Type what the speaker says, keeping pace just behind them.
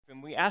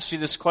And we asked you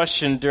this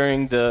question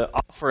during the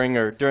offering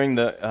or during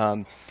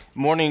the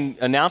morning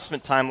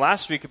announcement time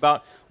last week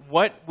about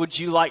what would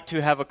you like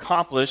to have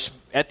accomplished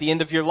at the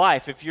end of your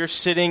life? If you're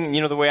sitting,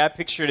 the way I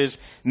picture it is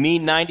me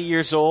 90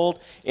 years old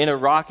in a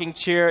rocking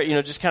chair,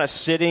 just kind of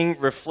sitting,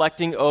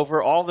 reflecting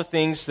over all the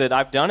things that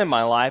I've done in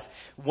my life.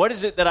 What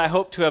is it that I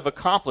hope to have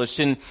accomplished?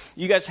 And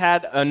you guys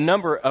had a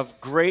number of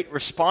great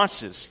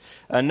responses,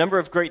 a number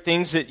of great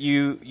things that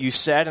you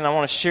said, and I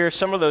want to share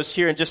some of those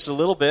here in just a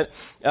little bit.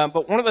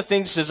 But one of the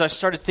things is I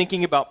started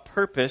thinking about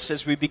purpose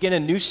as we begin a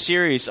new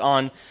series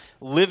on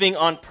living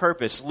on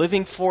purpose,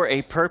 living for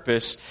a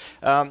purpose.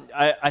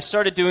 I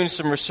started doing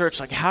some research,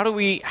 like how do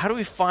we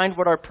find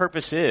what our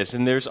purpose is?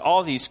 And there's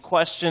all these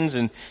questions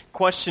and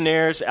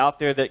questionnaires out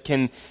there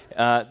that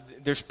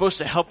they're supposed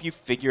to help you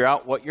figure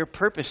out what your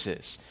purpose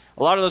is.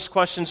 A lot of those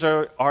questions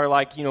are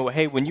like,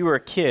 hey, when you were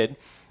a kid,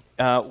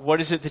 what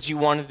is it that you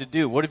wanted to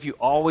do? What have you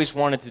always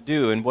wanted to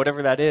do? And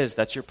whatever that is,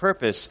 that's your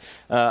purpose.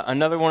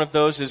 Another one of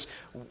those is,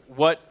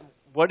 what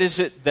is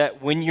it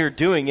that when you're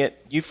doing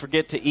it, you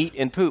forget to eat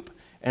and poop?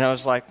 And I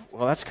was like,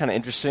 well, that's kind of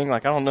interesting.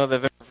 Like, I don't know that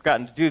I've ever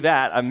forgotten to do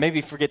that. I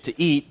maybe forget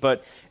to eat,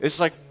 but it's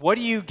like, what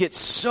do you get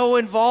so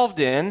involved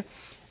in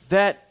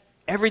that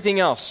everything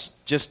else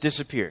just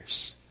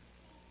disappears?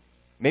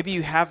 Maybe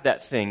you have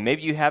that thing.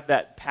 Maybe you have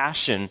that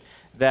passion,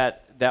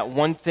 that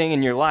one thing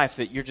in your life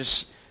that you're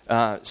just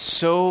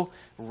so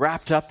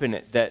wrapped up in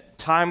it that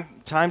time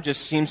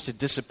just seems to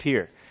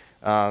disappear.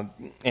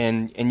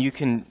 And you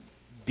can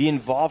be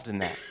involved in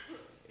that.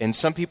 And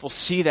some people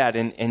see that,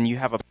 and you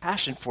have a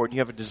passion for it, and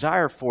you have a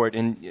desire for it,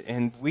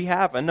 and we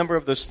have a number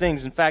of those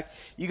things. In fact,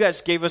 you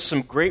guys gave us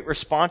some great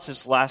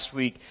responses last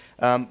week,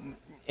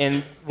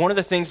 and one of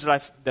the things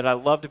that I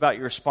loved about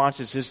your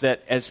responses is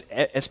that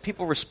as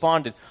people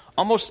responded,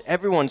 almost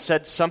everyone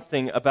said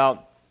something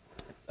about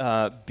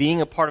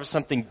being a part of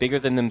something bigger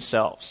than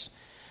themselves,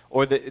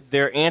 or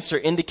their answer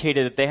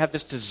indicated that they have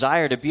this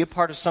desire to be a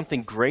part of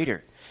something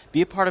greater,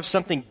 be a part of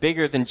something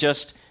bigger than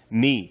just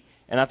me.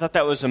 And I thought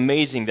that was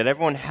amazing, that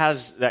everyone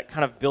has that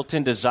kind of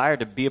built-in desire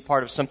to be a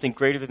part of something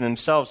greater than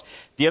themselves.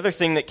 The other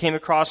thing that came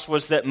across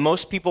was that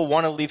most people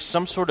want to leave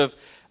some sort of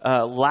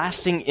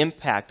lasting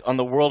impact on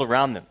the world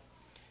around them.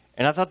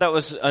 And I thought that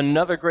was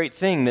another great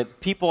thing, that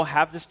people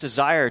have this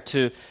desire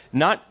to,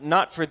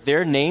 not for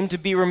their name to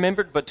be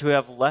remembered, but to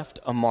have left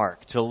a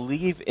mark, to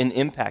leave an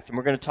impact. And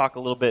we're going to talk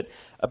a little bit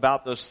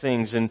about those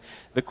things. And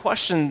the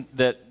question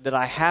that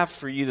I have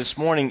for you this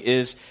morning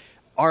is,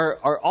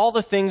 Are all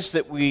the things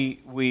that we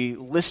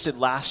listed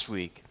last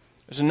week,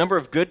 there's a number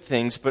of good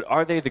things, but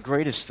are they the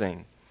greatest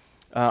thing?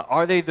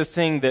 Are they the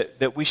thing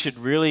that we should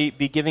really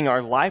be giving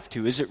our life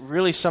to? Is it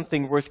really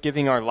something worth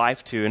giving our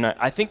life to? And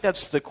I think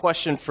that's the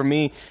question for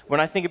me when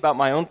I think about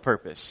my own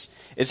purpose,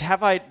 is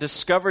have I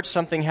discovered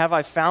something, have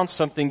I found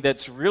something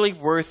that's really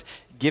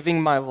worth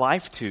giving my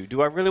life to?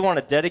 Do I really want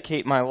to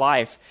dedicate my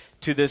life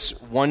to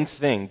this one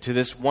thing, to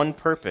this one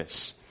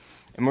purpose?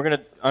 And we're going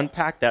to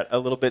unpack that a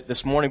little bit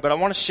this morning. But I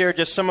want to share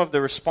just some of the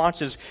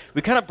responses.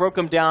 We kind of broke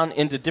them down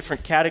into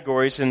different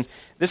categories, and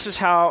this is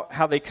how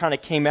they kind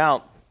of came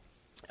out.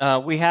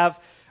 We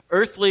have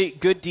earthly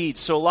good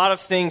deeds. So a lot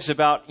of things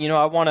about,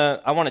 I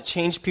want to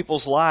change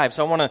people's lives.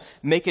 I want to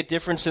make a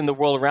difference in the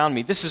world around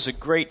me. This is a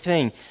great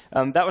thing.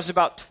 That was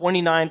about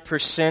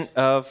 29%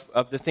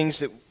 of the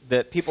things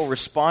that people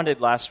responded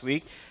last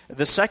week.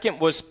 The second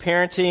was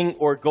parenting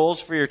or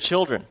goals for your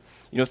children.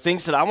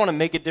 Things that I want to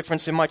make a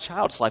difference in my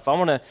child's life. I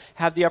want to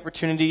have the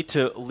opportunity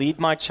to lead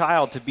my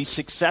child, to be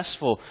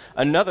successful.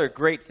 Another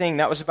great thing,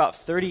 that was about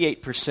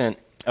 38%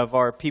 of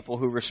our people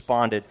who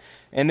responded.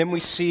 And then we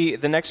see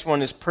the next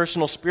one is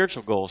personal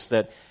spiritual goals,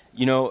 that,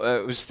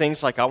 it was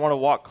things like I want to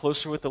walk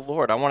closer with the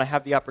Lord. I want to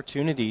have the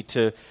opportunity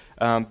to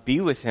be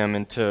with Him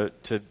and to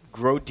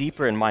grow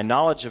deeper in my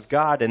knowledge of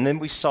God. And then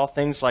we saw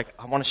things like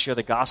I want to share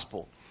the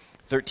gospel.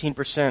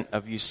 13%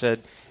 of you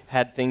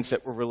had things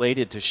that were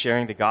related to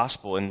sharing the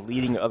gospel and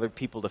leading other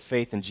people to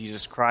faith in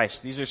Jesus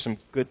Christ. These are some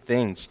good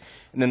things.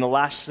 And then the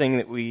last thing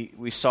that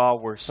we saw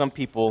were some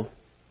people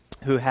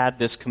who had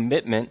this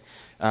commitment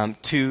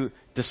to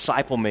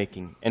disciple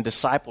making and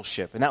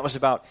discipleship. And that was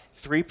about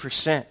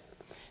 3%.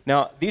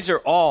 Now, these are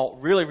all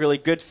really, really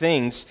good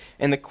things.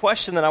 And the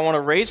question that I want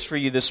to raise for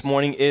you this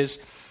morning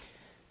is,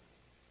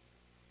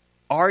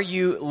 are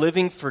you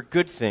living for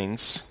good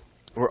things,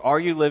 or are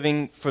you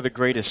living for the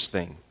greatest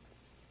thing?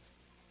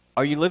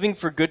 Are you living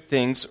for good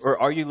things,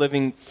 or are you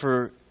living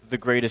for the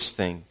greatest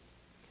thing?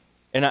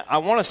 And I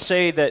want to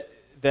say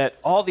that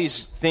all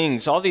these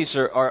things, all these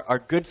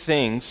are good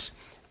things,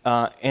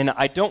 and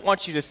I don't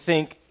want you to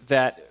think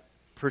that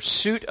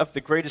pursuit of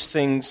the greatest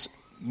things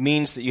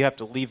means that you have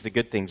to leave the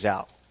good things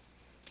out.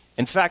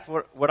 In fact,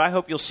 what I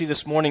hope you'll see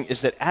this morning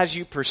is that as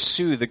you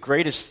pursue the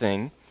greatest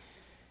thing,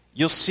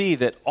 you'll see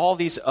that all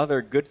these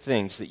other good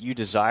things that you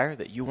desire,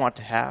 that you want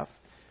to have,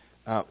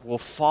 will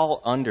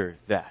fall under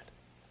that.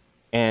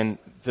 And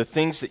the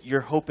things that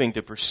you're hoping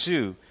to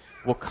pursue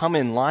will come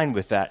in line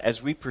with that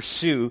as we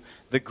pursue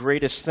the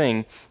greatest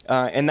thing.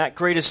 And that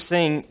greatest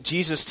thing,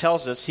 Jesus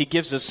tells us, He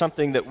gives us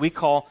something that we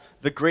call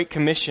the Great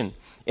Commission.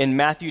 in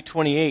Matthew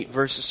 28,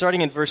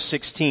 starting in verse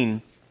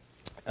 16.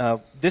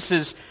 This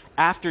is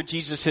after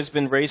Jesus has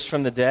been raised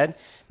from the dead.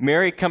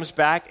 Mary comes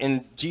back,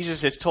 and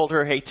Jesus has told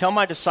her, hey, tell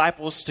my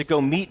disciples to go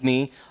meet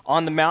me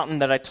on the mountain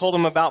that I told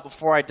them about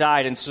before I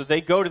died. And so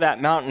they go to that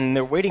mountain, and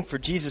they're waiting for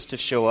Jesus to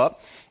show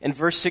up. In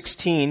verse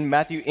 16,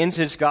 Matthew ends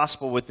his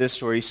gospel with this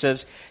story. He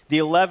says, the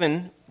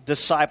 11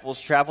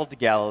 disciples traveled to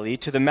Galilee,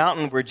 to the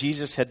mountain where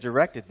Jesus had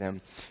directed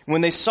them.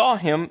 When they saw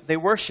him, they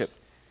worshiped,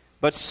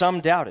 but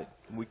some doubted.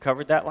 We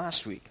covered that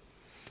last week.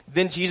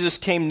 Then Jesus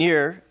came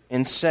near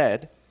and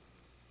said,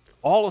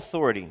 all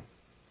authority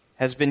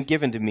has been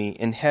given to me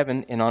in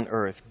heaven and on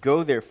earth.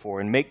 Go therefore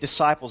and make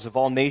disciples of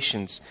all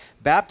nations,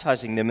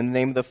 baptizing them in the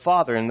name of the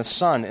Father and the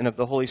Son and of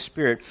the Holy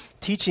Spirit,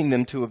 teaching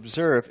them to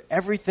observe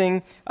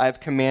everything I have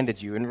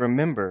commanded you. And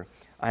remember,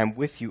 I am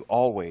with you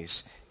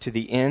always to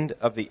the end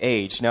of the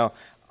age. Now,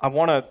 I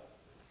want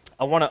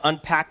to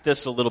unpack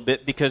this a little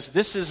bit, because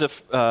this is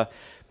a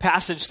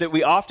passage that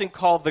we often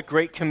call the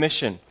Great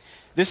Commission.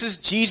 This is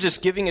Jesus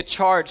giving a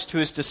charge to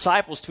his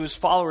disciples, to his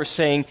followers,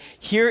 saying,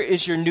 here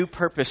is your new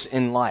purpose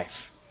in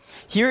life.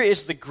 Here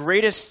is the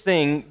greatest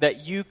thing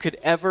that you could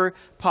ever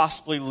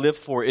possibly live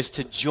for, is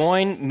to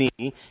join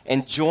me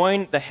and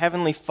join the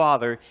Heavenly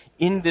Father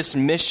in this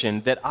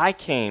mission that I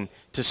came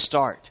to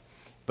start.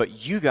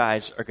 But you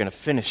guys are going to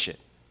finish it.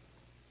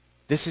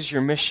 This is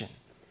your mission.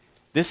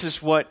 This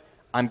is what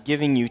I'm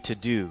giving you to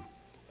do.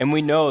 And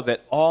we know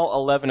that all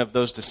 11 of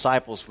those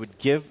disciples would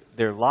give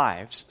their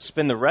lives,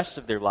 spend the rest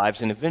of their lives,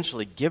 and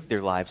eventually give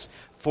their lives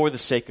for the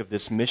sake of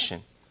this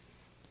mission.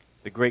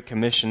 The Great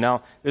Commission.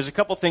 Now, there's a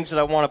couple things that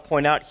I want to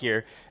point out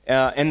here.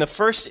 And the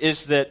first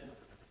is that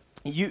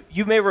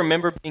you may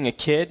remember being a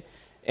kid,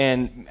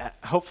 and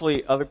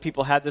hopefully other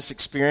people had this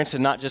experience,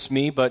 and not just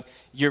me, but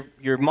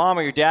your mom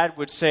or your dad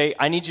would say,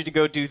 I need you to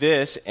go do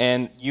this,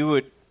 and you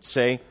would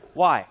say,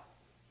 why?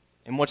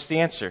 And what's the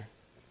answer?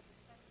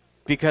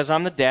 Because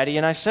I'm the daddy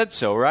and I said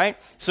so, right?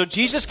 So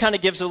Jesus kind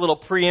of gives a little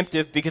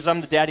preemptive, because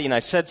I'm the daddy and I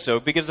said so,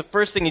 because the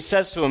first thing he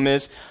says to him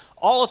is,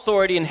 all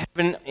authority in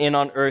heaven and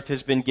on earth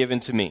has been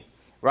given to me.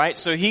 Right?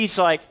 So he's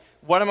like,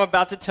 what I'm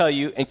about to tell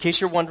you, in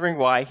case you're wondering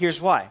why, here's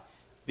why.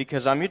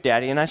 Because I'm your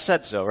daddy and I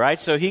said so, right?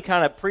 So he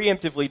kind of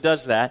preemptively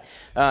does that.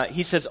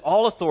 He says,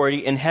 all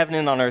authority in heaven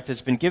and on earth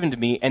has been given to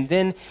me. And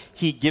then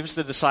he gives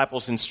the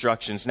disciples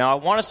instructions. Now, I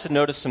want us to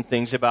notice some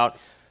things about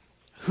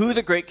who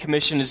the Great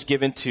Commission is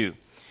given to.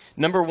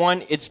 Number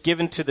one, it's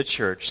given to the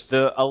church.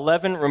 The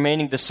 11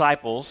 remaining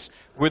disciples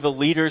were the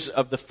leaders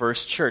of the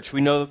first church.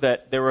 We know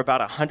that there were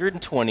about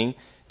 120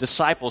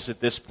 disciples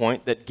at this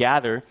point that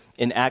gather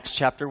in Acts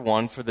chapter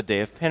 1 for the day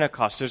of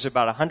Pentecost. There's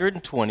about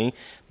 120,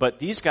 but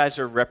these guys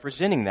are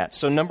representing that.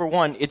 So number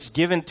one, it's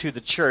given to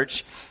the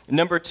church.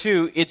 Number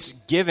two, it's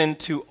given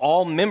to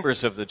all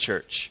members of the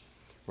church,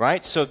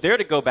 right? So they're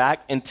to go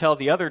back and tell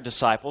the other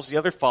disciples, the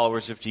other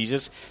followers of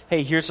Jesus,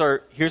 hey, here's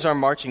our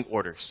marching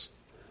orders,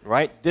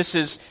 right? This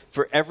is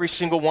for every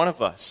single one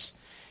of us.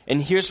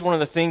 And here's one of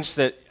the things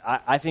that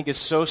I think is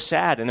so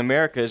sad in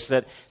America, is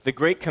that the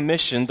Great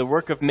Commission, the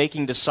work of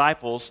making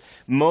disciples,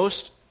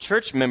 most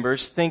church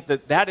members think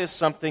that that is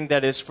something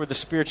that is for the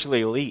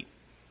spiritually elite.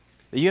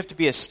 That you have to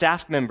be a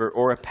staff member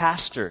or a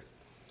pastor,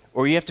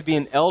 or you have to be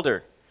an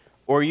elder,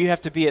 or you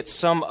have to be at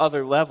some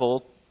other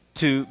level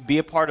to be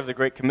a part of the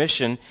Great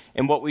Commission.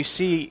 And what we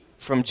see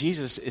from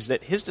Jesus is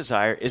that his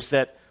desire is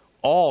that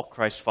all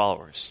Christ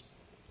followers,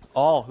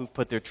 all who've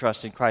put their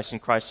trust in Christ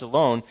and Christ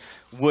alone,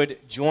 would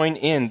join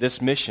in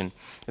this mission.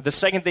 The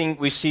second thing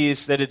we see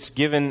is that it's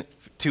given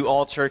to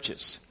all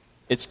churches.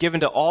 It's given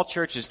to all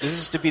churches. This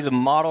is to be the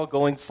model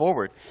going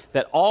forward,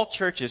 that all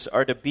churches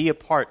are to be a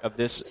part of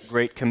this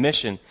Great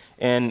Commission.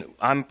 And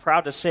I'm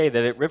proud to say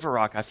that at River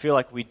Rock, I feel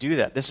like we do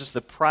that. This is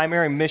the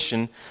primary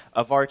mission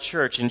of our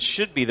church, and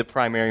should be the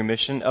primary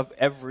mission of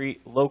every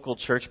local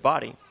church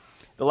body.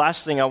 The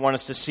last thing I want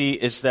us to see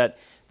is that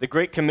the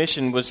Great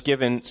Commission was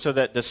given so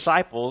that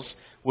disciples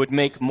would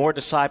make more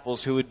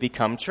disciples who would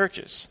become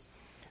churches.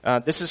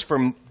 This is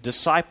for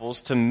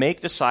disciples to make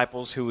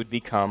disciples who would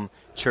become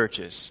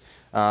churches.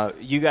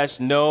 You guys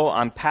know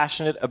I'm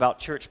passionate about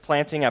church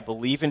planting. I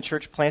believe in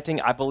church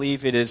planting. I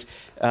believe it is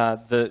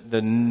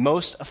the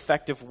most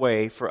effective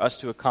way for us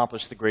to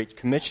accomplish the Great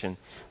Commission,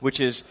 which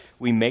is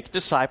we make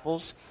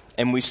disciples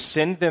and we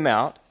send them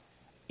out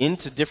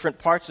into different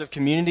parts of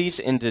communities,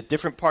 into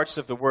different parts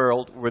of the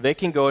world, where they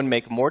can go and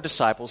make more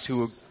disciples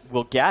who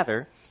will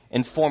gather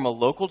and form a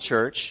local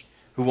church,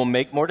 who will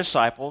make more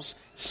disciples,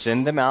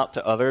 send them out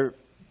to other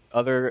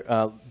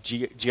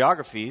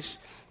geographies,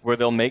 where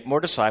they'll make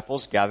more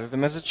disciples, gather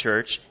them as a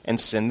church,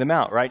 and send them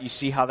out, right? You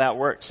see how that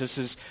works. This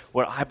is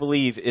what I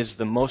believe is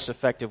the most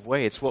effective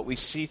way. It's what we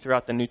see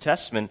throughout the New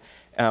Testament.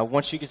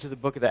 Once you get to the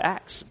book of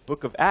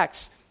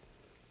Acts,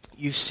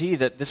 you see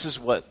that this is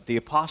what the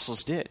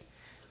apostles did.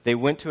 They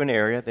went to an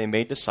area, they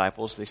made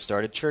disciples, they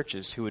started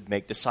churches who would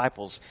make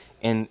disciples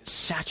and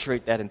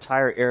saturate that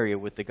entire area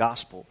with the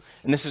gospel.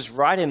 And this is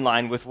right in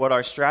line with what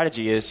our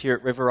strategy is here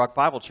at River Rock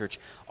Bible Church.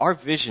 Our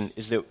vision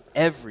is that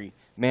every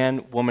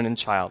man, woman, and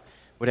child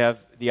would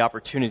have the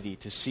opportunity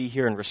to see,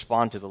 hear, and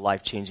respond to the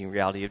life-changing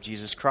reality of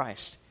Jesus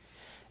Christ.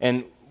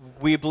 And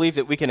we believe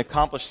that we can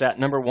accomplish that,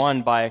 number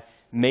one, by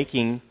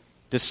making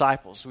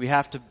disciples. We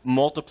have to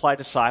multiply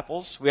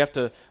disciples. We have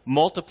to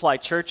multiply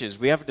churches.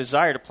 We have a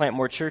desire to plant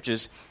more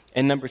churches.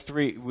 And number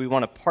three, we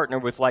want to partner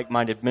with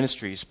like-minded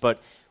ministries.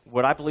 But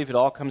what I believe it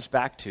all comes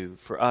back to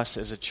for us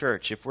as a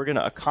church, if we're going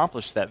to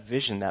accomplish that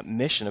vision, that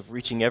mission of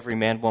reaching every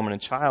man, woman,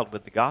 and child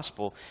with the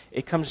gospel,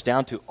 it comes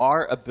down to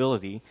our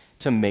ability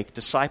to make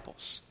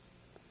disciples.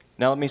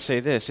 Now let me say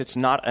this, it's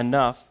not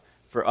enough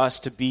for us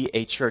to be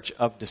a church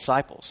of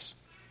disciples.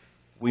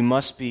 We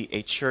must be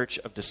a church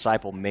of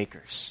disciple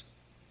makers.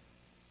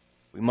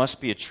 We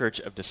must be a church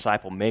of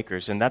disciple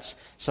makers, and that's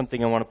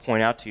something I want to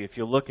point out to you. If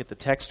you look at the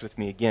text with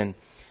me again,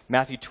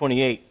 Matthew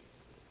 28,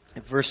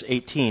 verse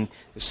 18,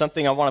 there's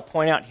something I want to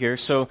point out here.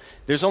 So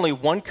there's only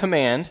one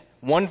command,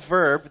 one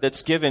verb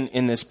that's given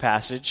in this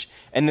passage,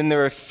 and then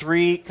there are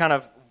three kind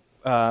of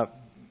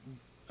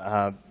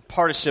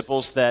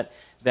participles that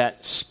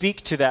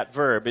speak to that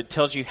verb. It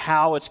tells you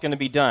how it's going to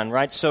be done,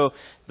 right? So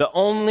the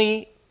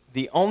only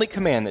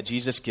command that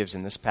Jesus gives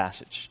in this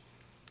passage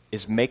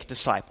is make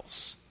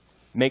disciples.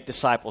 Make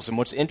disciples. And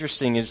what's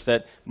interesting is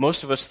that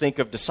most of us think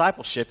of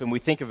discipleship and we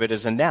think of it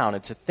as a noun.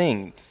 It's a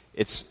thing.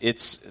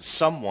 It's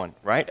someone,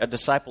 right? A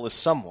disciple is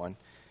someone.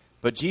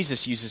 But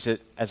Jesus uses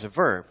it as a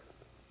verb.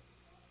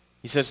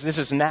 He says, this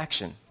is an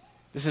action.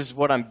 This is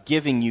what I'm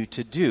giving you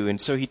to do. And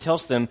so he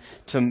tells them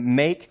to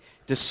make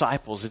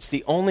disciples. It's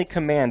the only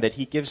command that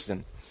he gives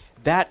them.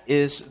 That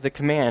is the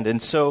command.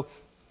 And so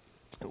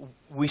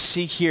we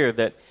see here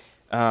that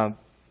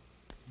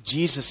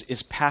Jesus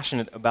is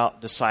passionate about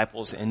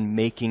disciples and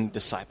making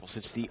disciples.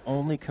 It's the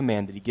only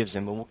command that he gives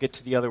them. And we'll get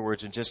to the other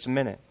words in just a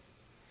minute.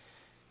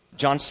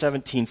 John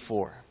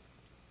 17:4.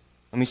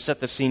 Let me set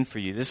the scene for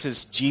you. This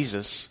is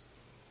Jesus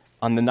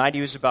on the night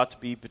he was about to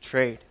be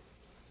betrayed.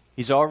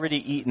 He's already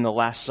eaten the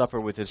Last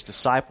Supper with his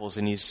disciples,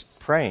 and he's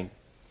praying.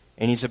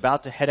 And he's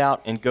about to head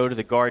out and go to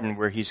the garden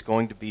where he's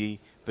going to be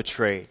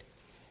betrayed.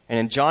 And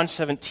in John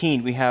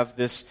 17, we have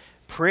this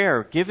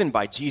prayer given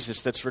by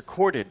Jesus that's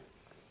recorded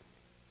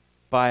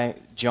by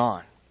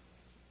John.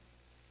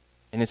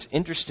 And it's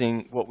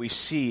interesting what we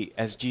see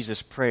as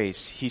Jesus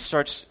prays. He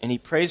starts and he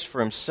prays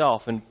for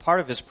himself. And part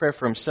of his prayer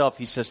for himself,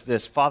 he says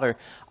this, Father,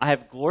 I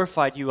have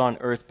glorified you on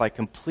earth by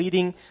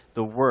completing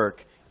the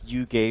work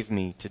you gave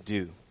me to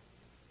do.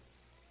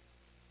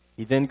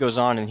 He then goes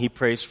on and he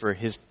prays for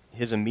his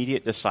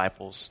immediate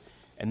disciples.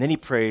 And then he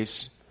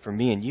prays for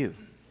me and you.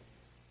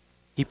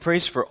 He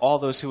prays for all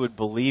those who would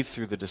believe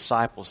through the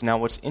disciples. Now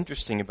what's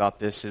interesting about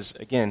this is,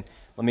 again,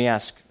 let me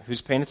ask,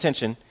 who's paying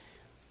attention?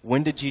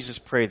 When did Jesus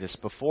pray this?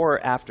 Before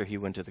or after he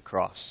went to the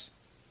cross?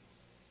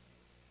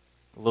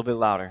 A little bit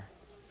louder.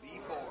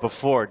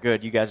 Before.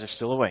 Good. You guys are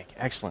still awake.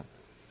 Excellent.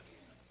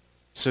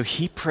 So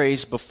he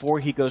prays before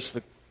he goes to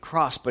the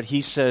cross, but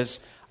he says,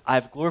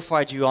 I've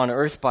glorified you on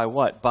earth by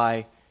what?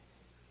 By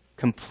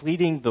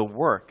completing the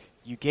work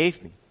you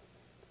gave me.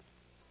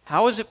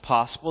 How is it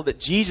possible that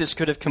Jesus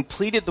could have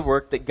completed the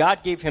work that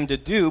God gave him to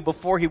do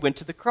before he went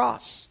to the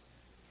cross?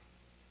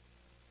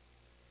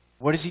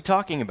 What is he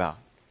talking about?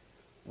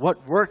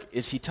 What work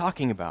is he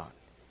talking about?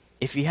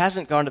 If he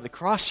hasn't gone to the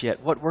cross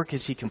yet, what work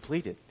has he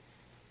completed?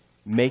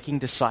 Making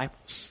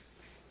disciples.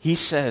 He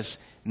says,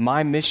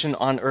 my mission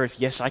on earth,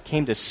 yes, I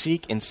came to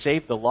seek and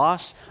save the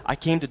lost. I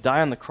came to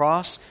die on the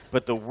cross,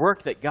 but the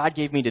work that God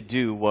gave me to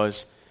do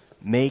was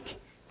make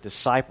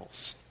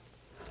disciples.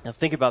 Now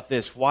think about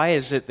this. Why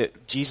is it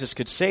that Jesus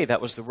could say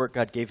that was the work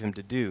God gave him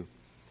to do?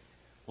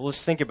 Well,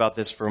 let's think about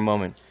this for a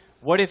moment.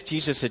 What if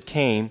Jesus had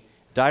came,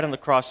 died on the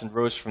cross and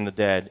rose from the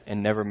dead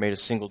and never made a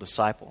single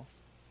disciple?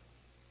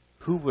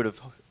 Who would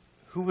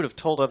have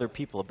told other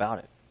people about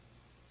it?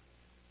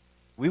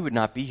 We would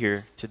not be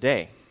here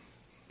today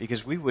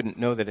because we wouldn't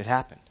know that it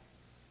happened.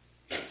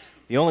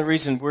 The only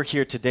reason we're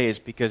here today is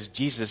because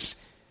Jesus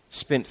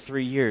spent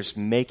 3 years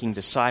making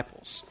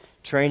disciples,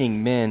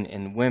 training men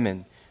and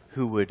women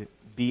who would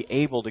be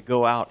able to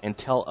go out and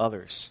tell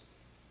others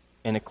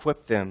and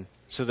equip them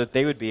so that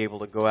they would be able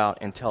to go out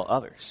and tell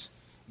others,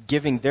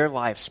 giving their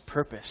lives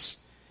purpose,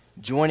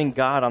 joining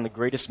God on the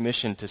greatest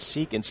mission to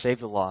seek and save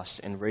the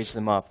lost and raise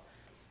them up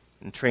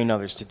and train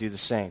others to do the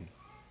same.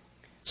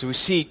 So we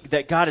see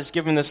that God has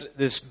given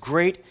this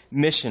great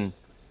mission.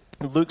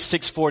 Luke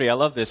 6:40, I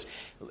love this.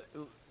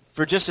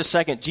 For just a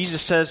second,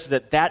 Jesus says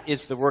that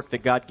is the work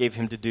that God gave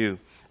him to do.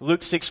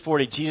 Luke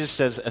 6:40, Jesus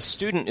says, a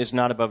student is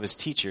not above his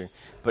teacher,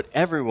 but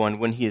everyone,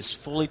 when he is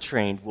fully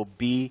trained, will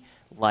be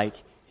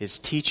like his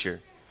teacher.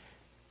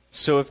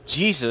 So if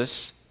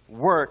Jesus'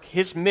 work,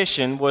 his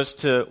mission was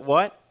to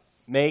what?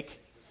 Make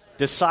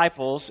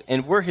disciples,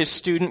 and we're his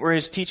student, we're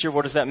his teacher.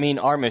 What does that mean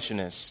our mission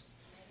is?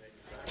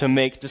 To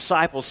make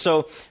disciples.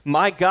 So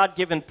my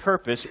God-given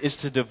purpose is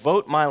to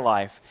devote my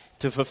life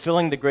to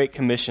fulfilling the Great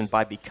Commission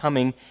by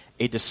becoming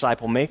a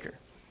disciple maker.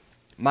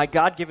 My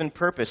God-given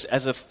purpose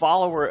as a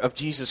follower of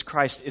Jesus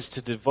Christ is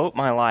to devote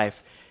my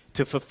life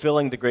to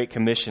fulfilling the Great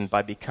Commission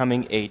by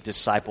becoming a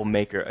disciple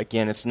maker.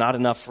 Again, it's not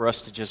enough for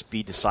us to just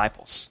be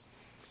disciples.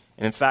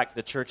 And in fact,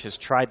 the church has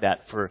tried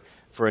that for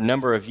a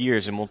number of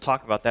years, and we'll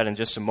talk about that in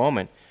just a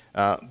moment.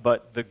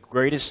 But the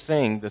greatest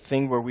thing, the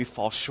thing where we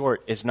fall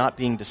short, is not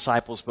being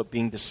disciples, but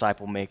being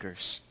disciple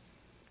makers.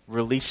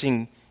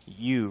 Releasing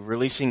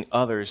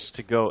others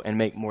to go and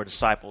make more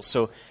disciples.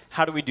 So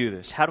how do we do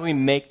this? How do we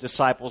make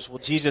disciples? Well,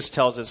 Jesus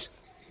tells us,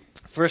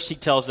 first he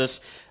tells us,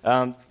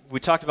 we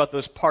talked about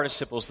those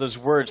participles, those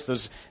words,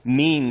 those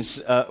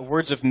means,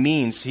 words of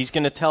means. He's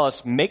going to tell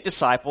us, make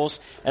disciples,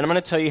 and I'm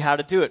going to tell you how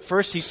to do it.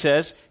 First he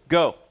says,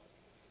 go.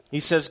 He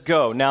says,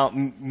 go. Now,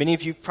 many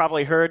of you have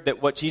probably heard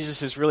that what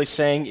Jesus is really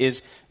saying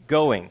is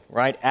going,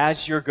 right?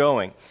 As you're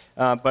going.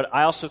 But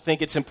I also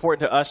think it's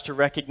important to us to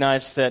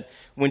recognize that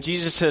when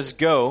Jesus says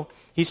go,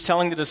 he's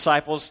telling the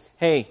disciples,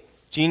 hey,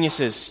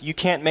 geniuses, you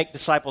can't make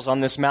disciples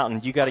on this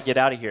mountain. You got to get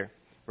out of here,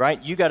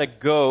 right? You got to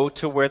go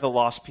to where the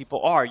lost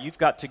people are. You've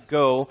got to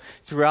go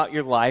throughout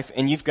your life,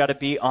 and you've got to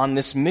be on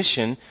this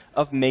mission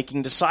of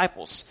making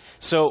disciples.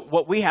 So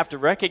what we have to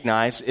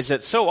recognize is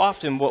that so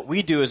often what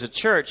we do as a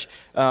church,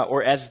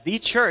 or as the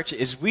church,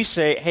 is we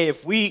say, hey,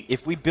 if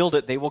we build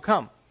it, they will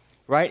come.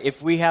 Right?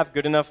 If we have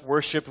good enough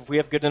worship, if we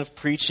have good enough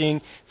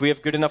preaching, if we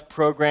have good enough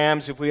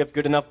programs, if we have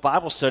good enough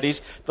Bible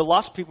studies, the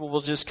lost people will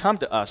just come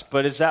to us.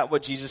 But is that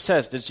what Jesus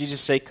says? Does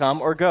Jesus say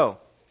come or go?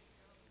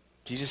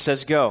 Jesus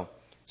says go.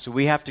 So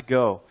we have to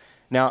go.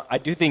 Now, I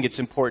do think it's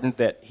important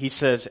that he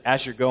says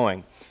as you're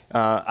going.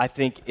 I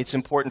think it's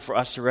important for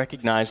us to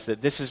recognize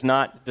that this is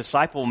not,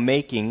 disciple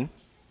making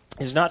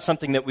is not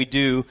something that we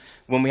do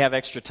when we have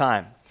extra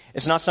time.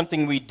 It's not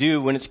something we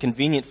do when it's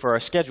convenient for our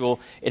schedule.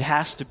 It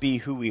has to be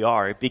who we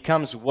are. It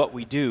becomes what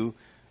we do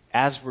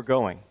as we're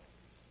going.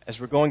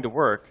 As we're going to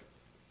work,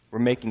 we're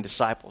making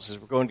disciples. As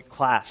we're going to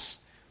class,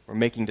 we're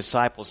making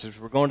disciples. As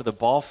we're going to the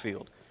ball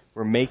field,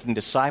 we're making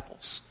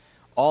disciples.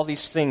 All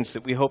these things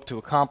that we hope to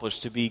accomplish,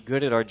 to be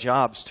good at our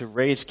jobs, to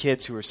raise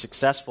kids who are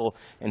successful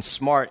and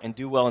smart and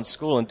do well in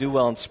school and do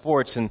well in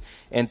sports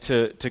and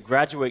to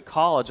graduate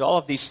college, all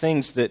of these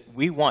things that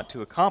we want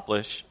to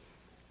accomplish,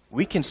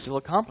 we can still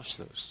accomplish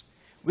those.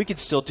 We can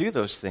still do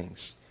those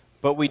things.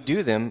 But we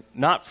do them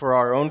not for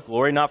our own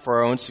glory, not for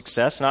our own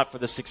success, not for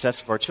the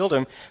success of our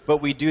children, but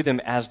we do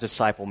them as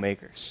disciple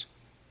makers.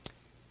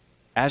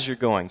 As you're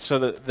going. So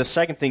the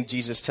second thing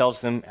Jesus tells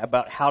them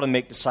about how to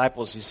make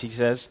disciples is he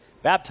says,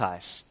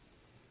 baptize.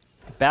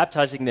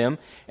 Baptizing them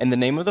in the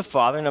name of the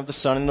Father and of the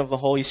Son and of the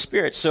Holy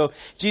Spirit. So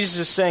Jesus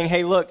is saying,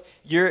 hey, look,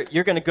 you're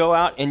going to go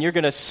out and you're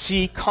going to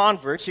see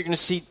converts. You're going to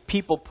see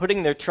people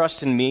putting their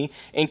trust in me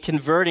and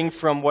converting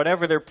from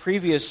whatever their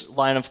previous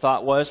line of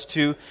thought was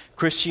to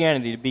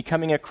Christianity, to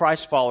becoming a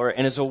Christ follower.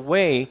 And as a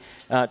way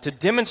to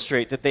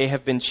demonstrate that they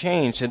have been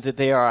changed and that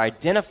they are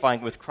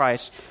identifying with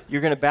Christ,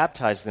 you're going to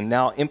baptize them.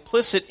 Now,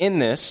 implicit in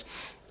this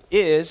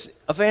is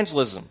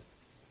evangelism.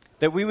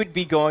 That we would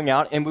be going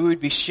out and we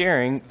would be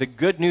sharing the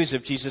good news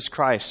of Jesus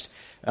Christ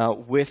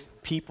with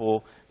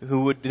people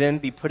who would then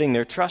be putting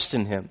their trust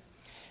in him.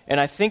 And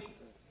I think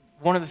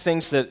one of the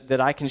things that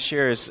I can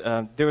share is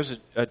there was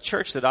a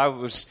church that I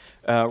was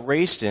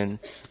raised in,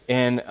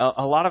 and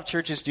a lot of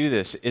churches do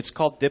this. It's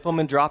called dip 'em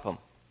and drop 'em,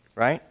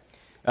 right?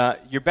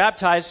 You're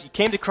baptized, you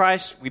came to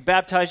Christ, we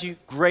baptize you,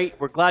 great,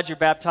 we're glad you're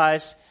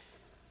baptized,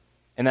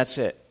 and that's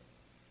it.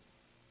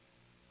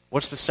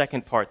 What's the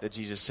second part that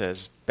Jesus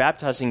says?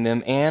 Baptizing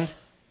them and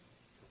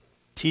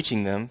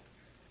teaching them,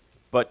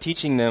 but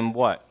teaching them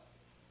what?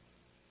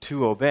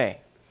 To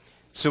obey.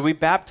 So we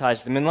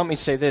baptize them. And let me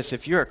say this,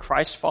 if you're a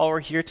Christ follower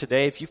here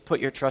today, if you've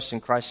put your trust in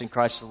Christ and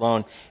Christ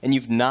alone, and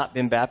you've not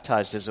been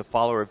baptized as a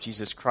follower of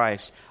Jesus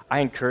Christ, I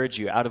encourage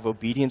you, out of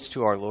obedience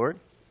to our Lord,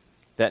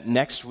 that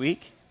next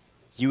week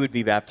you would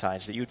be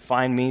baptized, that you would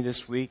find me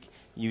this week,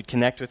 you'd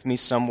connect with me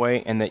some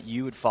way, and that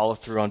you would follow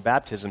through on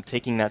baptism,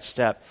 taking that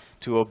step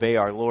to obey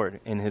our Lord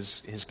in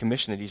his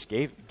commission that he's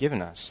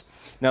given us.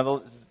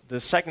 Now, the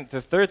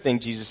third thing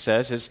Jesus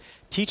says is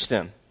teach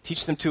them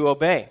to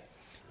obey.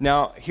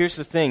 Now, here's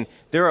the thing.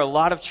 There are a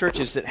lot of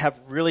churches that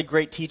have really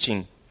great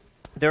teaching.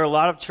 There are a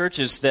lot of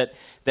churches that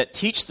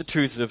teach the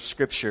truths of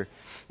Scripture,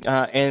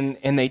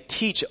 and they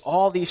teach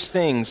all these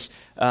things,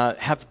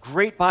 have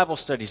great Bible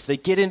studies. They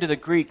get into the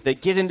Greek, they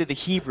get into the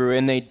Hebrew,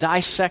 and they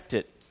dissect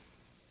it,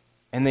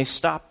 and they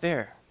stop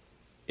there.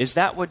 Is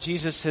that what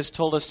Jesus has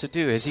told us to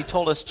do? Has he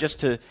told us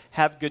just to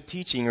have good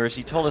teaching, or has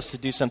he told us to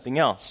do something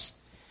else?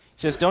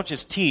 He says, don't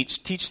just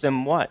teach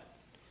them what?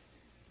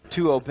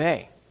 To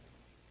obey.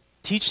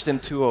 Teach them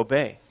to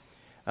obey.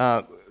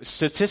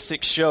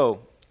 Statistics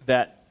show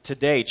that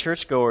today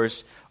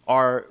churchgoers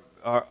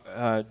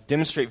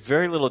demonstrate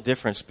very little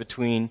difference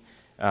between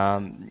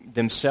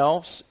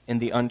themselves and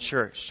the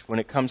unchurched when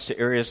it comes to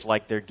areas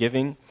like their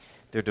giving,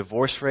 their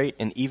divorce rate,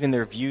 and even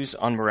their views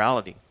on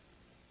morality.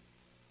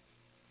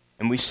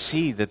 And we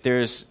see that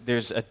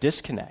there's a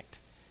disconnect.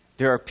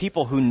 There are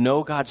people who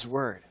know God's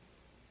word,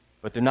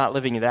 but they're not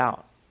living it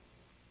out.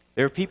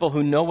 There are people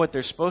who know what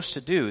they're supposed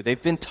to do.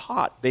 They've been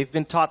taught. They've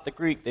been taught the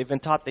Greek. They've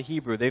been taught the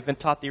Hebrew. They've been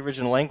taught the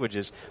original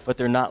languages, but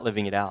they're not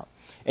living it out.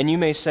 And you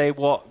may say,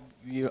 well,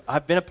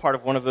 I've been a part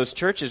of one of those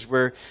churches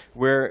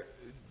where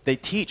they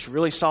teach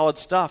really solid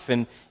stuff.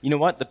 And you know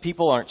what? The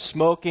people aren't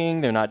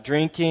smoking. They're not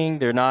drinking.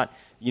 They're not,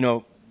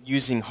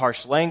 using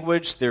harsh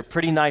language. They're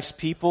pretty nice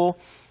people.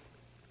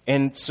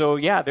 And so,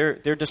 yeah,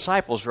 they're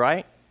disciples,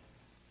 right?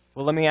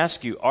 Well, let me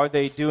ask you, are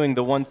they doing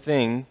the one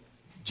thing,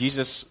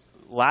 Jesus'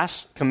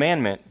 last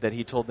commandment that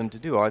he told them to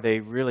do? Are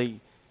they really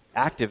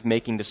active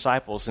making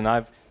disciples? And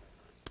I've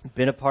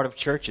been a part of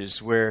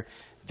churches where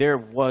there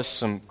was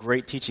some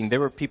great teaching. There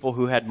were people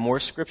who had more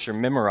scripture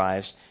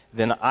memorized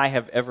than I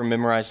have ever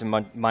memorized in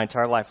my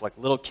entire life, like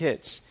little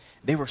kids.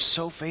 They were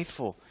so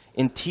faithful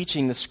in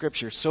teaching the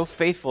scripture, so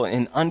faithful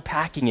in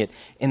unpacking it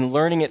and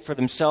learning it for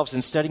themselves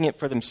and studying it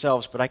for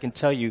themselves. But I can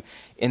tell you,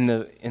 in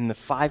the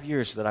 5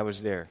 years that I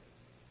was there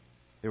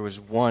was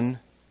one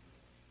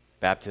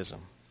baptism,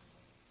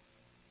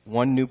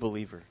 one new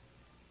believer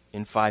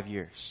in 5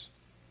 years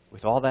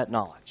with all that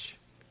knowledge.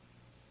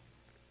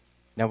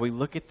 Now we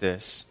look at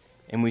this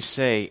and we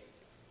say,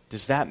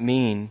 does that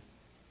mean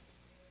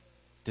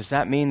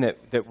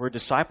that we're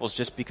disciples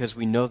just because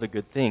we know the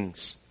good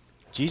things?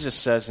 Jesus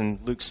says in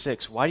Luke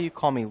 6, "Why do you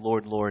call me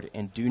Lord, Lord,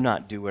 and do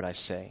not do what I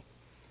say?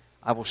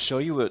 I will show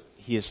you what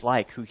he is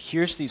like, who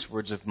hears these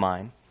words of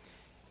mine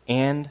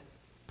and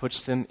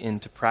puts them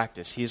into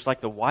practice. He is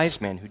like the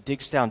wise man who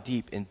digs down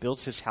deep and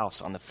builds his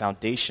house on the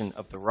foundation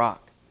of the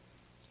rock."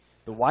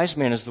 The wise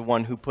man is the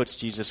one who puts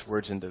Jesus'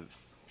 words into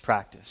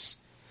practice.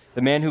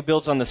 The man who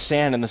builds on the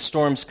sand and the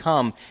storms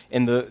come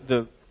and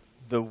the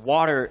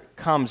water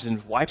comes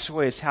and wipes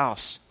away his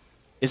house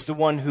is the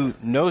one who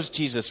knows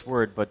Jesus'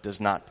 word but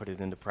does not put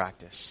it into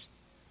practice.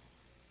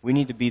 We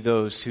need to be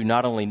those who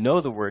not only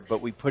know the word,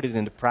 but we put it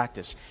into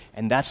practice.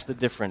 And that's the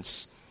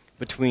difference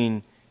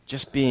between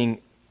just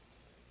being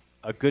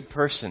a good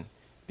person,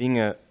 being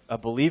a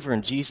believer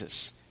in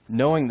Jesus,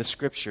 knowing the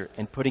scripture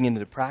and putting it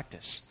into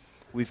practice.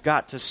 We've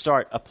got to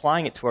start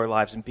applying it to our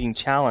lives and being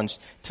challenged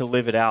to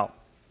live it out.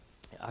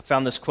 I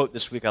found this quote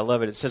this week. I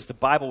love it. It says, "The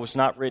Bible was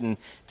not written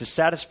to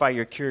satisfy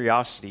your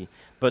curiosity,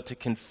 but to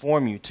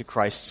conform you to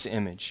Christ's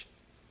image."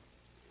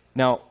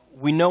 Now,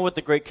 we know what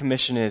the Great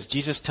Commission is.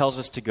 Jesus tells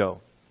us to go.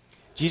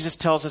 Jesus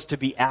tells us to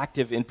be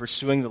active in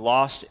pursuing the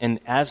lost, and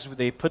as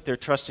they put their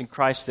trust in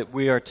Christ, that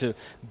we are to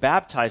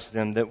baptize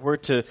them, that we're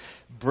to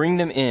bring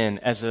them in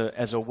as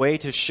a way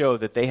to show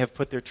that they have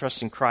put their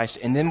trust in Christ.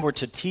 And then we're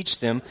to teach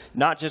them,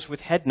 not just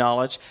with head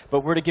knowledge, but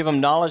we're to give them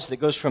knowledge that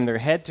goes from their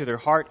head to their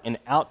heart and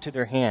out to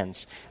their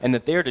hands, and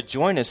that they are to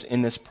join us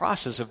in this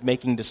process of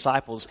making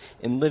disciples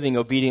and living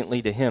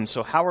obediently to Him.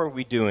 So how are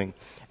we doing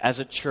as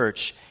a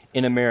church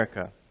in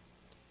America?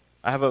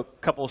 I have a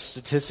couple of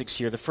statistics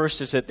here. The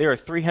first is that there are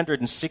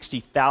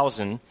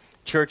 360,000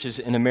 churches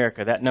in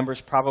America. That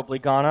number's probably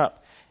gone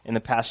up in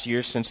the past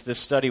year since this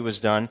study was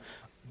done,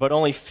 but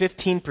only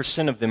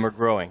 15% of them are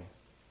growing.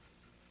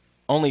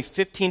 Only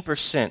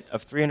 15%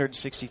 of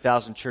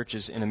 360,000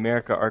 churches in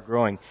America are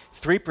growing.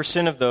 Only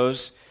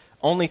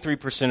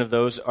 3% of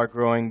those are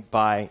growing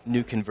by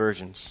new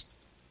conversions.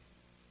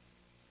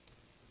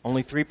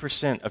 Only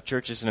 3% of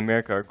churches in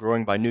America are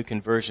growing by new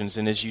conversions,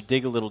 and as you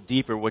dig a little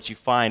deeper, what you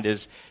find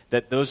is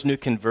that those new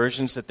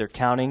conversions that they're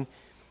counting,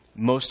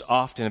 most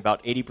often,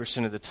 about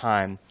 80% of the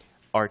time,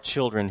 are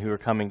children who are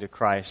coming to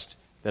Christ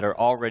that are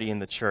already in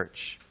the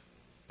church.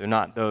 They're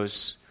not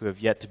those who have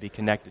yet to be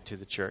connected to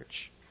the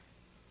church.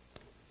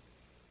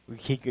 We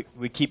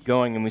keep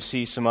going and we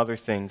see some other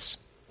things.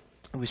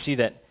 We see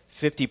that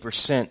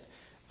 50%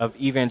 of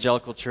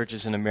evangelical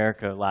churches in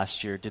America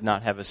last year did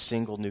not have a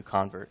single new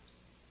convert.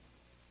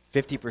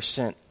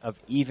 50%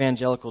 of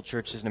evangelical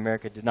churches in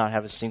America did not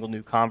have a single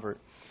new convert.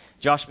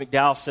 Josh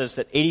McDowell says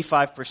that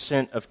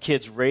 85% of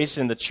kids raised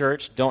in the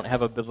church don't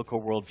have a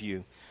biblical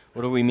worldview.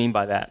 What do we mean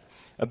by that?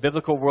 A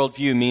biblical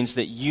worldview means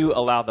that you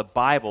allow the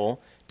Bible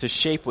to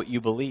shape what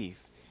you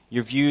believe.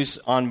 Your views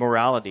on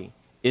morality.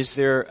 Is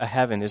there a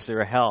heaven? Is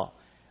there a hell?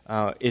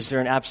 Is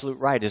there an absolute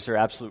right? Is there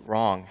absolute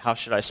wrong? How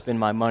should I spend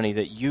my money?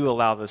 That you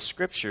allow the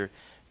Scripture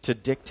to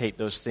dictate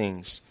those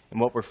things.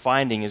 And what we're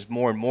finding is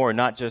more and more,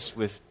 not just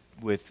with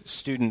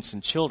students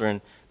and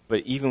children, but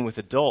even with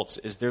adults,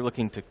 is they're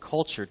looking to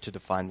culture to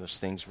define those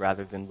things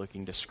rather than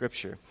looking to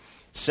Scripture.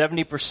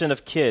 70%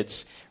 of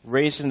kids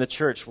raised in the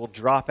church will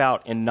drop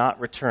out and not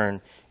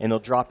return, and they'll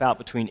drop out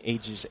between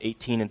ages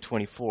 18 and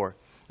 24.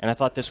 And I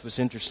thought this was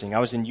interesting. I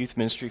was in youth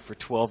ministry for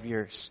 12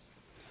 years,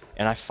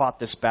 and I fought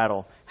this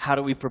battle. How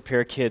do we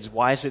prepare kids?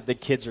 Why is it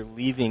that kids are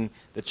leaving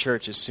the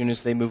church as soon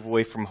as they move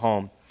away from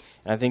home?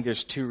 And I think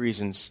there's two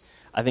reasons.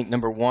 I think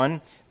number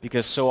one,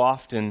 because so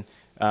often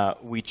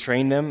we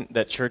train them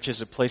that church is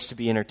a place to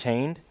be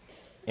entertained.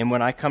 And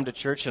when I come to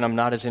church and I'm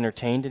not as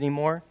entertained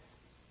anymore,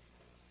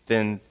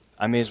 then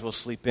I may as well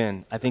sleep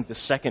in. I think the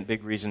second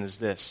big reason is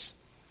this.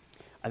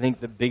 I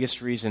think the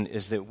biggest reason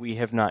is that we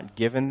have not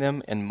given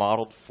them and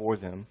modeled for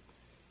them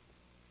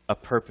a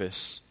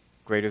purpose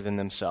greater than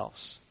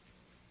themselves.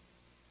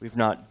 We've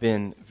not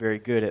been very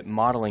good at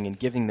modeling and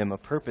giving them a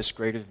purpose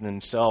greater than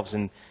themselves.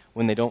 And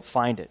when they don't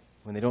find it,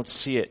 when they don't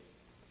see it,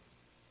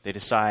 they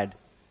decide,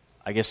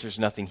 I guess there's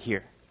nothing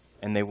here.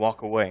 And they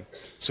walk away.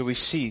 So we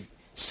see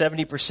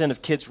 70%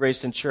 of kids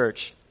raised in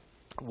church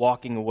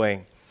walking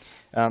away.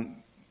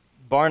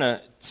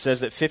 Barna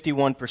says that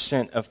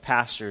 51% of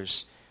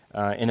pastors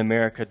in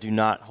America do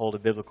not hold a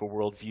biblical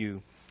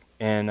worldview.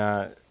 And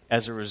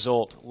as a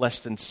result,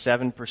 less than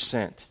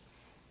 7%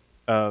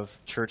 of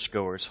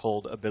churchgoers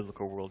hold a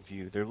biblical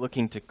worldview. They're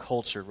looking to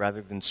culture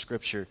rather than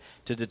Scripture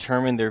to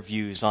determine their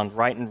views on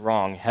right and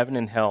wrong, heaven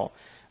and hell.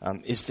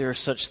 Is there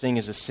such thing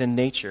as a sin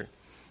nature?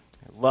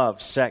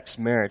 Love, sex,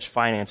 marriage,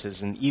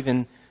 finances, and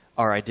even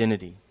our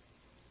identity.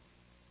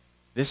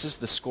 This is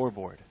the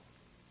scoreboard.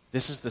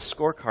 This is the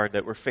scorecard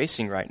that we're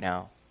facing right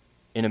now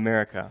in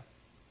America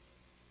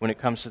when it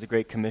comes to the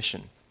Great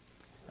Commission.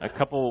 A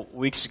couple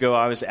weeks ago,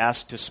 I was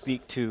asked to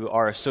speak to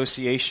our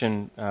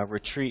association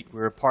retreat.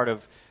 We're a part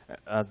of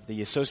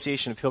the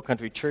Association of Hill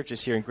Country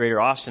Churches here in Greater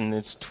Austin.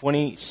 It's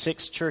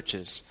 26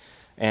 churches.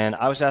 And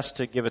I was asked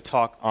to give a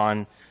talk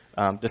on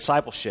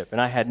discipleship. And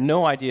I had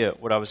no idea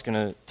what I was going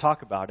to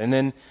talk about. And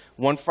then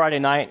one Friday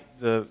night,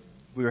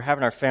 we were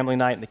having our family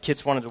night, and the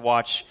kids wanted to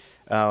watch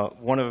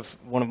one of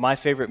my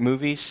favorite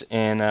movies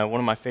and one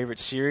of my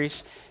favorite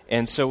series.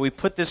 And so we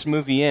put this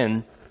movie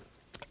in,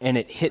 and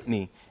it hit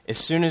me as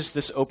soon as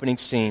this opening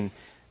scene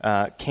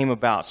came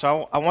about.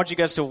 So I want you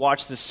guys to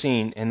watch this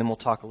scene, and then we'll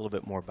talk a little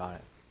bit more about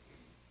it.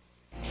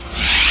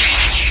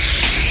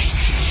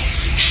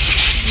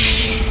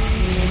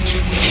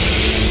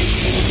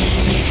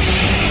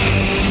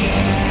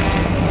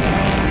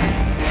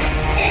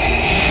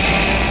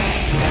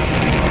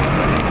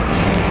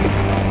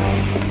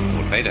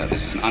 Lord Vader,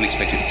 this is an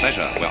unexpected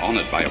pleasure. We're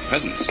honored by your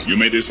presence. You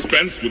may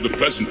dispense with the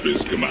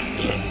pleasantries,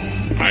 Commander.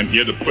 I'm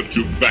here to put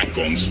you back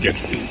on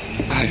schedule.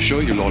 I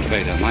assure you, Lord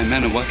Vader, my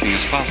men are working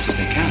as fast as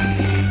they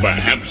can.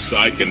 Perhaps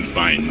I can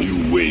find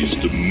new ways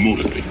to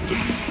motivate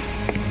them.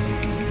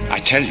 I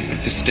tell you,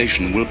 this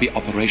station will be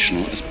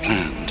operational as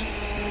planned.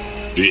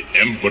 The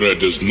Emperor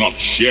does not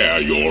share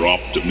your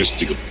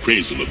optimistic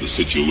appraisal of the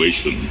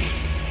situation.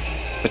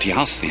 But he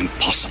asks the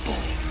impossible.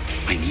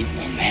 I need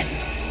more men.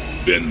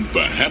 Then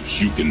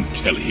perhaps you can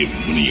tell him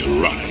when he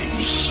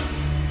arrives.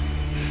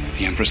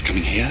 The Emperor's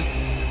coming here?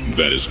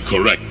 That is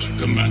correct,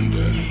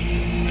 Commander.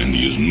 And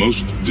he is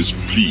most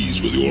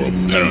displeased with your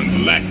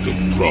apparent lack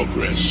of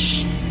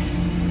progress.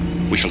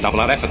 We shall double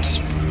our efforts.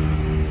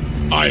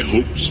 I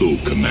hope so,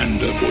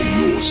 Commander, for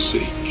your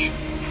sake.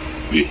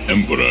 The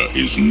Emperor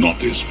is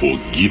not as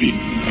forgiving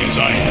as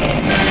I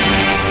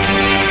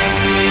am.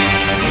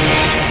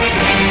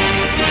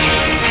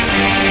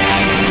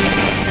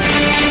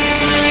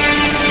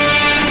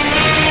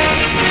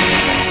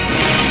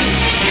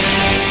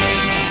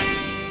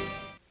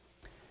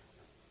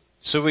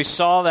 So we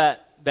saw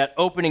that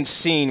opening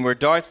scene where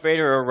Darth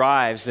Vader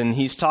arrives, and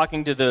he's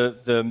talking to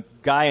the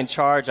guy in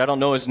charge. I don't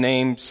know his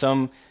name.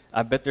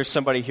 I bet there's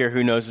somebody here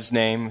who knows his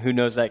name, who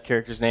knows that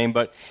character's name.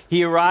 But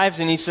he arrives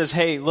and he says,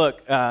 "Hey,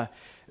 look,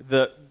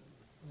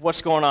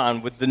 what's going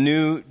on with the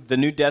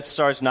new Death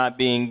Star's not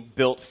being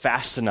built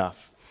fast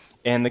enough?"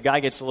 And the guy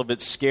gets a little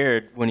bit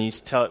scared when he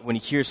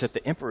hears that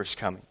the Emperor's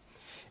coming.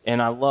 And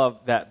I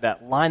love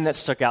that line that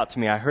stuck out to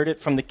me. I heard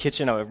it from the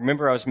kitchen. I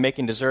remember I was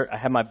making dessert. I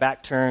had my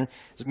back turned.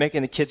 I was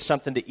making the kids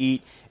something to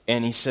eat.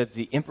 And he said,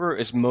 "The Emperor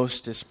is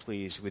most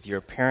displeased with your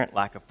apparent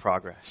lack of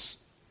progress."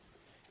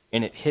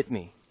 And it hit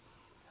me.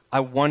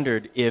 I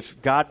wondered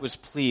if God was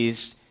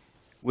pleased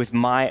with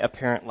my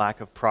apparent lack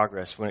of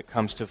progress when it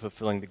comes to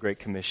fulfilling the Great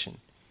Commission.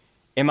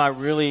 Am I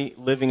really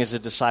living as a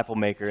disciple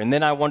maker? And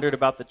then I wondered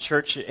about the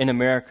church in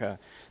America.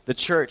 The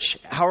church,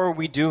 how are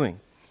we doing?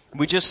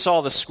 We just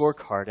saw the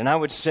scorecard, and I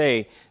would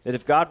say that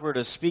if God were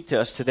to speak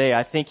to us today,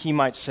 I think he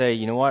might say,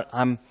 "You know what?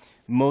 I'm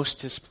most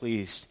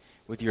displeased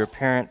with your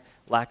apparent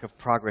lack of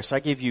progress. I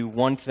gave you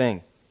one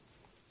thing.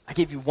 I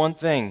gave you one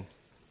thing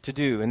to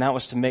do, and that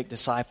was to make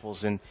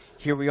disciples, and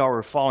here we are,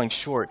 we're falling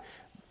short."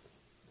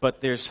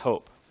 But there's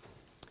hope.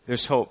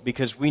 There's hope,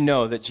 because we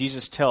know that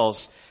Jesus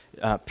tells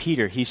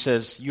Peter, he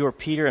says, "You are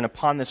Peter, and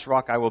upon this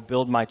rock I will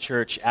build my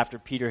church," after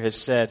Peter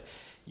has said,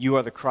 "You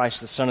are the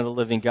Christ, the Son of the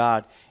living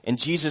God." And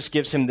Jesus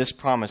gives him this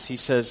promise. He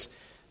says,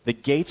 "The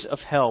gates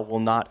of hell will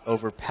not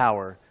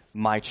overpower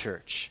my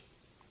church.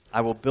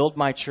 I will build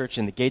my church,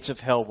 and the gates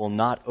of hell will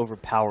not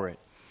overpower it."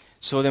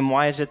 So then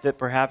why is it that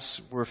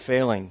perhaps we're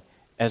failing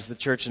as the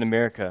church in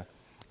America?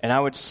 And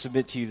I would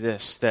submit to you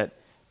this, that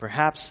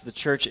perhaps the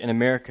church in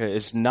America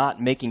is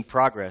not making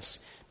progress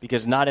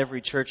because not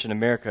every church in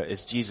America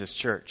is Jesus'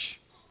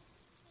 church.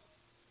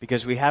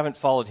 Because we haven't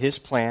followed his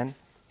plan,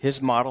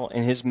 his model,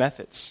 and his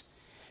methods.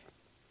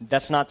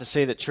 That's not to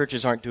say that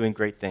churches aren't doing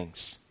great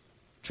things.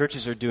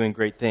 Churches are doing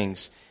great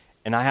things.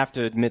 And I have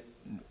to admit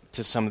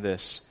to some of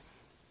this,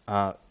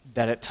 that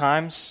at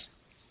times,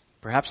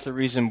 perhaps the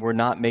reason we're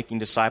not making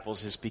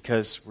disciples is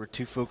because we're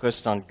too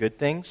focused on good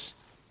things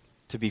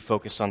to be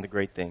focused on the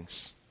great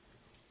things.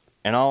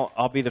 And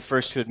I'll be the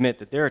first to admit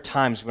that there are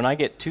times when I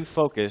get too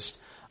focused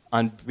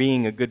on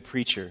being a good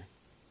preacher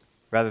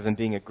rather than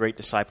being a great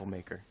disciple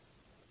maker.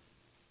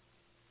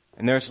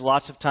 And there's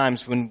lots of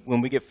times when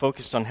we get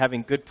focused on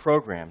having good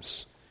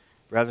programs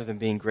rather than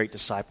being great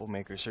disciple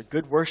makers, or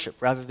good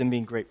worship rather than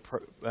being great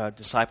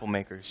disciple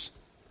makers.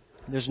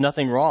 There's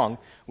nothing wrong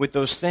with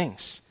those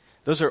things.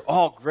 Those are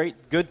all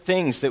great, good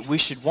things that we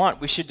should want.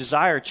 We should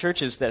desire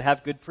churches that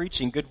have good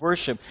preaching, good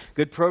worship,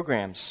 good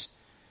programs.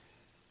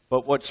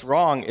 But what's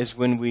wrong is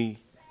when we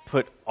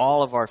put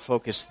all of our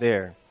focus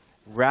there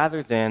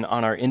rather than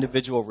on our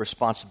individual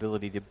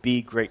responsibility to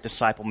be great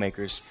disciple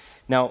makers.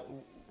 Now,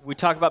 we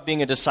talk about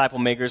being a disciple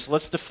maker.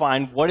 Let's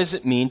define, what does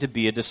it mean to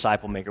be a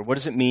disciple maker? What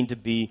does it mean to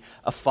be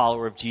a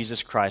follower of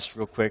Jesus Christ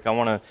real quick? I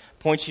want to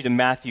point you to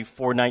Matthew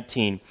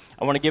 4:19.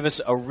 I want to give us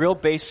a real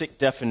basic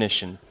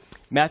definition.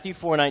 Matthew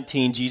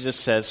 4:19, Jesus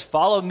says,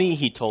 "Follow me,"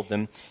 he told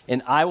them,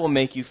 "and I will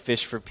make you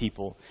fish for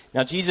people."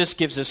 Now, Jesus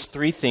gives us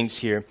three things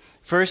here.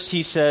 First,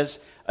 he says,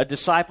 a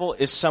disciple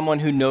is someone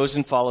who knows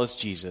and follows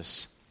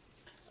Jesus.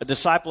 A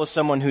disciple is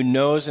someone who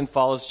knows and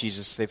follows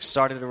Jesus. They've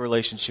started a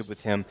relationship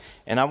with him.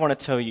 And I want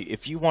to tell you,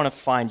 if you want to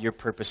find your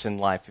purpose in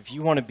life, if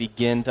you want to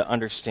begin to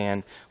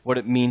understand what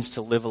it means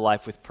to live a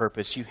life with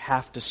purpose, you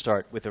have to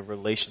start with a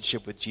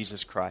relationship with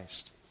Jesus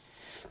Christ.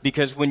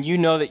 Because when you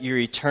know that your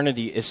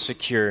eternity is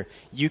secure,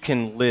 you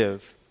can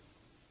live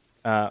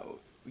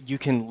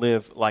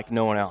like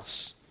no one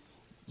else.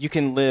 You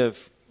can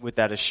live with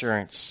that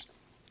assurance,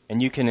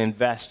 and you can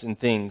invest in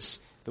things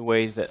the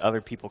way that other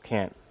people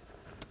can't.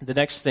 The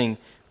next thing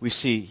we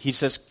see, he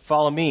says,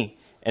 "Follow me,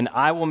 and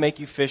I will make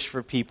you fish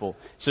for people."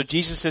 So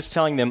Jesus is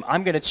telling them,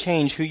 I'm going to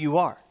change who you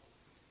are.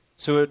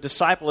 So a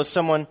disciple is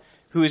someone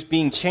who is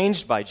being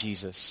changed by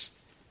Jesus.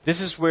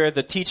 This is where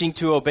the teaching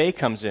to obey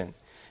comes in.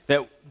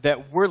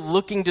 That we're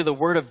looking to the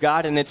Word of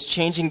God, and it's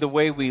changing the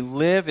way we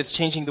live, it's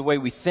changing the way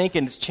we think,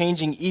 and it's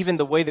changing even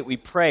the way that we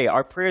pray.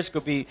 Our prayers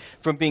go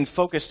from being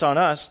focused on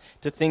us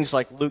to things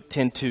like Luke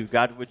 10:2.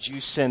 God, would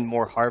you send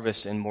more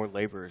harvest and more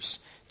laborers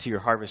to your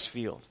harvest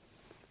field?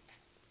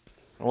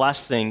 The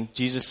last thing,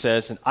 Jesus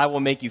says, "And I will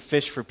make you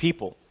fish for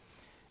people."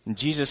 And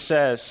Jesus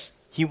says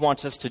he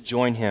wants us to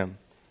join him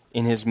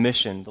in his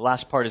mission. The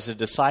last part is a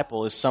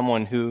disciple is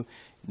someone who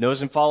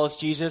knows and follows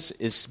Jesus,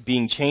 is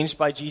being changed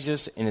by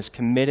Jesus, and is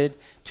committed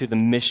to the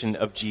mission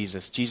of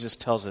Jesus. Jesus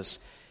tells us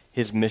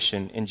his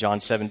mission in John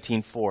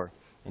 17:4.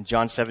 In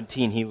John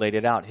 17, he laid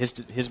it out.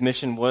 His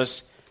mission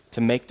was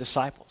to make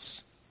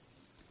disciples.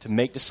 To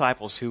make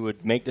disciples who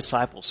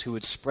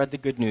would spread the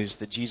good news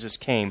that Jesus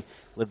came,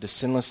 lived a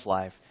sinless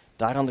life,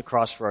 died on the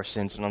cross for our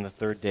sins, and on the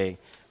third day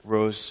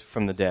rose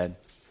from the dead.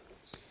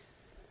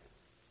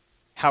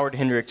 Howard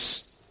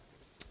Hendricks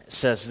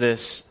says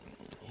this.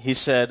 He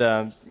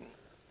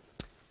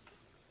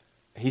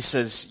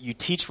says, you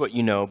teach what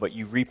you know, but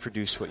you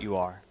reproduce what you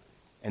are.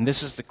 And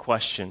this is the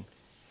question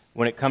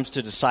when it comes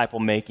to disciple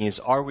making is,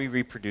 are we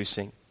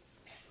reproducing?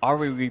 Are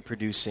we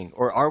reproducing?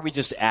 Or are we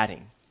just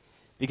adding?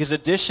 Because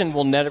addition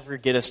will never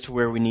get us to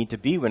where we need to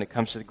be when it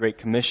comes to the Great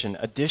Commission.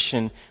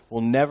 Addition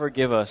will never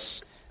give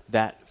us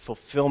that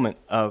fulfillment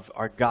of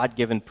our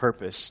God-given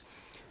purpose.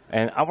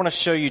 And I want to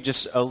show you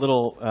just a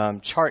little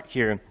chart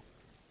here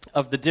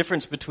of the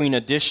difference between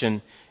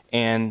addition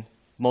and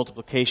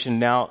multiplication.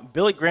 Now,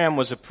 Billy Graham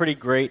was a pretty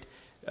great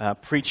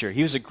preacher.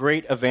 He was a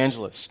great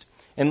evangelist.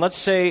 And let's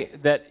say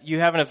that you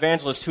have an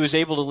evangelist who is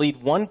able to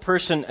lead one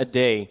person a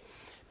day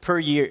per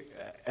year.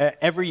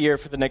 Every year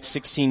for the next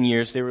 16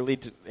 years, they were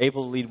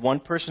able to lead one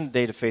person a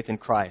day to faith in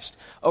Christ.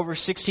 Over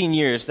 16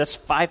 years, that's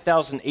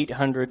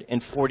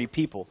 5,840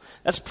 people.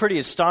 That's pretty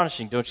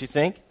astonishing, don't you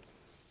think?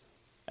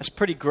 That's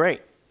pretty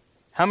great.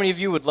 How many of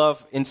you would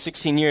love in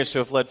 16 years to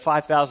have led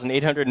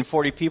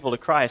 5,840 people to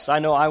Christ? I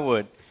know I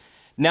would.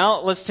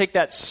 Now let's take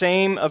that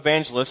same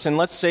evangelist, and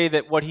let's say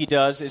that what he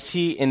does is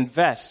he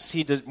invests.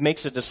 He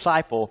makes a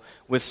disciple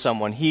with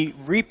someone. He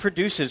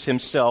reproduces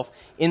himself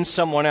in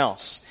someone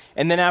else.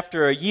 And then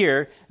after a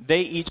year,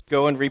 they each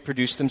go and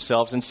reproduce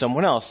themselves in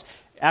someone else.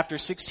 After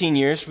 16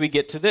 years, we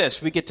get to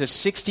this. We get to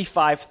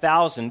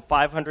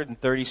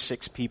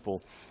 65,536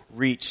 people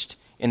reached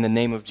in the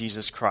name of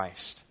Jesus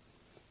Christ.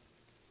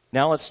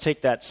 Now let's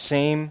take that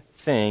same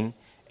thing,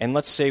 and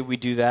let's say we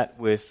do that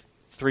with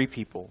 3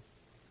 people.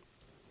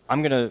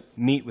 I'm going to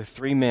meet with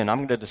 3 men. I'm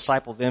going to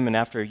disciple them, and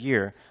after a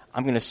year,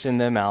 I'm going to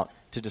send them out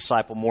to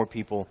disciple more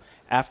people.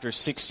 After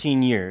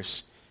 16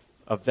 years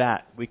of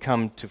that, we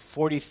come to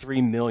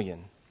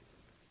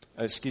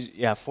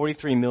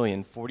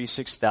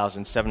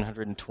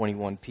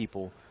 43,046,721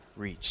 people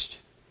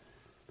reached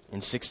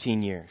in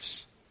 16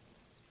 years.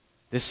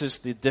 This is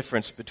the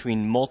difference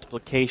between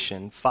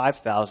multiplication,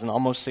 5,000,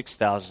 almost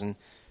 6,000,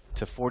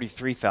 to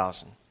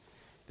 43,000.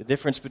 The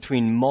difference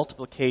between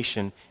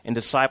multiplication and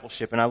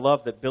discipleship. And I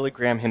love that Billy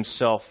Graham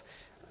himself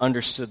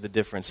understood the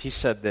difference. He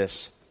said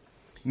this: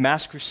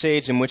 "Mass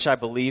crusades in which I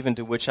believe and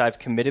to which I have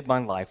committed my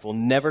life will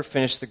never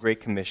finish the Great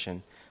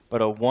Commission,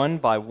 but a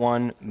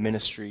one-by-one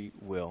ministry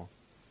will."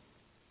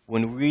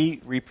 When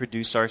we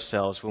reproduce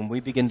ourselves, when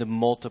we begin to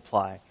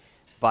multiply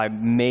by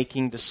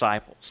making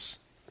disciples,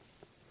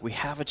 we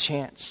have a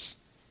chance.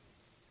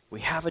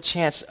 We have a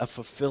chance of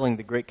fulfilling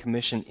the Great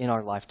Commission in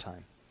our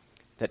lifetime.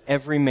 That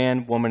every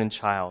man, woman, and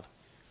child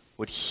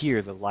would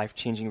hear the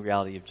life-changing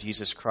reality of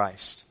Jesus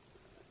Christ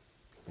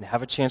and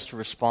have a chance to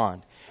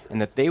respond, and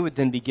that they would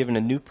then be given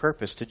a new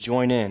purpose to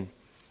join in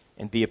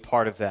and be a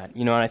part of that.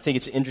 You know, and I think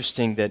it's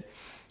interesting that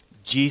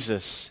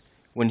Jesus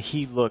when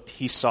he looked,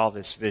 he saw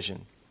this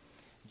vision.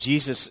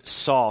 Jesus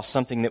saw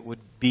something that would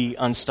be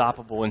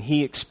unstoppable, and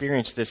he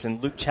experienced this in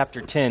Luke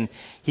chapter 10.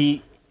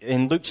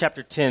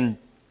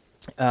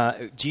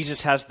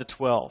 Jesus has the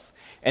 12,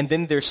 and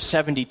then there's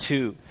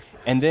 72,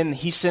 and then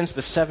he sends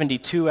the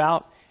 72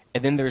 out,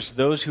 and then there's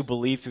those who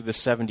believe through the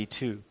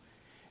 72.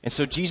 And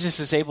so Jesus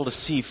is able to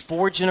see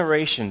 4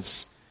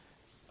 generations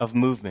of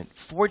movement,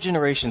 4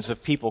 generations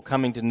of people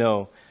coming to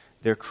know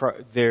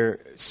their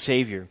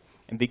Savior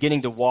and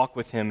beginning to walk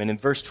with him. And in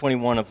verse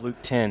 21 of Luke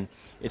 10,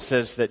 it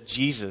says that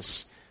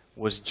Jesus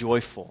was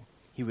joyful.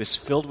 He was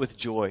filled with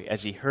joy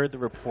as he heard the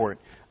report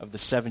of the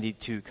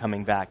 72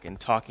 coming back and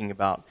talking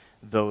about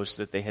those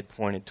that they had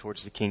pointed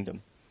towards the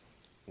kingdom.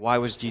 Why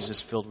was Jesus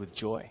filled with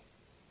joy?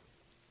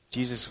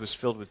 Jesus was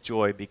filled with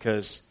joy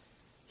because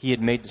he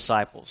had made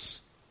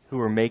disciples who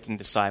were making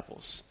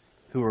disciples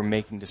who were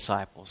making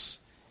disciples.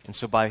 And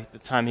so by the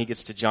time he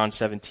gets to John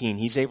 17,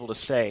 he's able to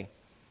say,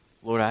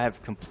 Lord, I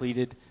have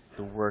completed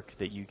the work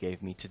that you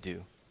gave me to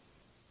do.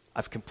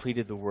 I've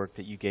completed the work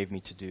that you gave me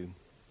to do.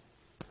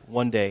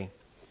 One day,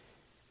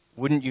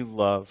 wouldn't you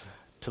love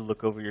to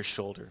look over your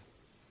shoulder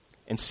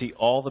and see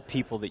all the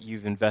people that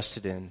you've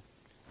invested in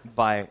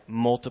by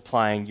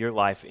multiplying your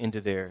life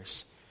into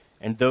theirs,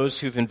 and those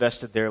who've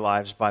invested their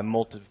lives by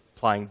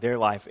multiplying their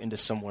life into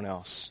someone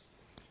else?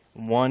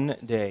 One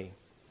day,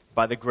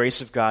 by the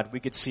grace of God,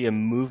 we could see a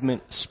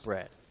movement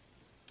spread.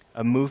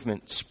 A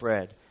movement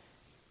spread.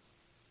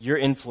 Your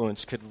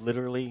influence could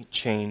literally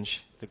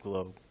change the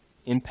globe,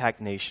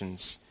 impact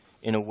nations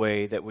in a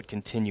way that would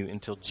continue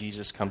until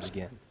Jesus comes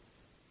again.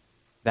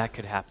 That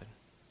could happen.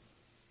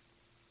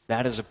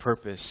 That is a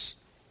purpose,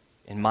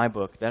 in my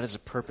book, that is a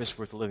purpose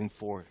worth living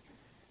for.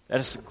 That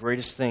is the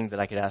greatest thing that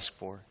I could ask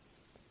for.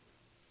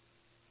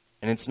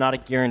 And it's not a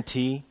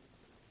guarantee,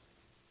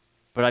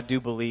 but I do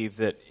believe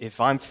that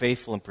if I'm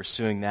faithful in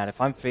pursuing that, if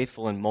I'm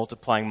faithful in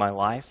multiplying my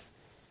life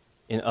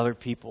in other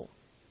people,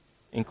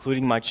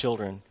 including my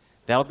children,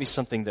 that'll be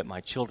something that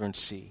my children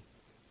see.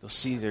 They'll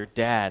see their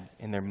dad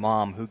and their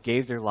mom who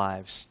gave their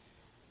lives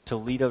to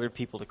lead other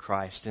people to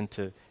Christ and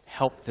to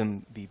help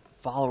them be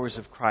followers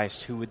of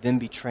Christ who would then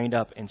be trained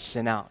up and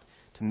sent out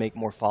to make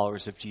more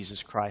followers of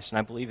Jesus Christ. And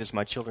I believe as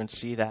my children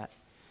see that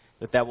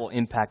will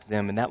impact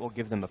them, and that will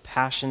give them a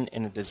passion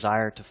and a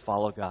desire to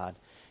follow God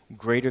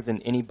greater than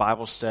any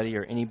Bible study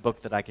or any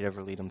book that I could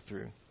ever lead them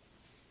through.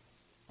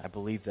 I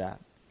believe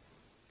that.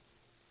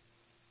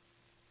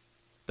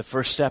 The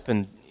first step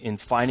in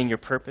finding your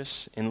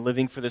purpose, in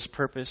living for this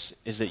purpose,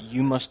 is that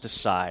you must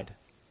decide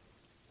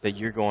that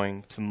you're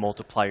going to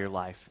multiply your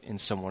life in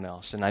someone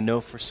else. And I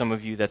know for some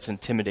of you that's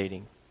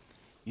intimidating.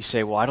 You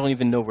say, well, I don't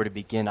even know where to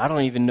begin. I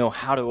don't even know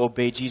how to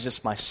obey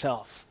Jesus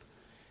myself.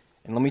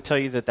 And let me tell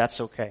you that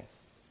that's okay.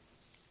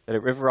 That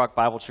at River Rock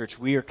Bible Church,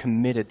 we are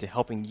committed to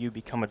helping you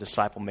become a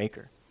disciple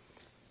maker.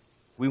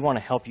 We want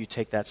to help you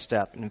take that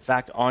step. And in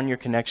fact, on your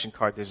connection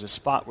card, there's a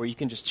spot where you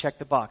can just check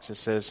the box that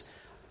says,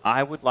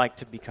 I would like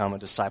to become a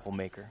disciple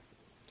maker.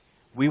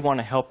 We want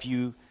to help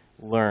you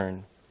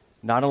learn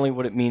not only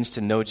what it means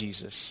to know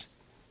Jesus,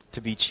 to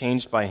be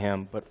changed by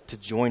him, but to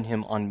join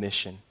him on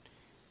mission.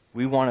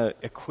 We want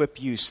to equip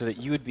you so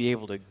that you would be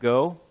able to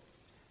go,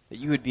 that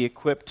you would be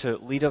equipped to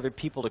lead other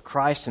people to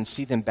Christ and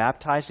see them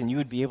baptized, and you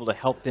would be able to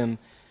help them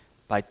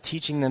by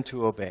teaching them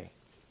to obey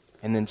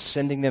and then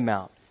sending them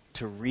out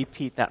to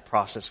repeat that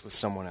process with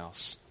someone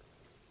else.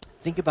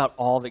 Think about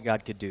all that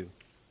God could do.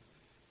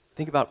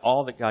 Think about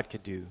all that God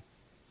could do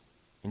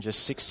in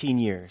just 16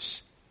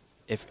 years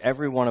if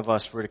every one of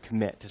us were to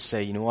commit to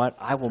say, you know what,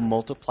 I will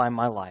multiply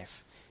my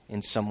life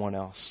in someone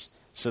else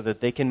so that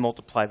they can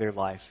multiply their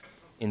life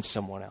in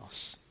someone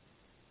else.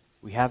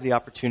 We have the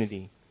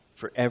opportunity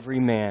for every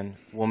man,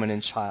 woman,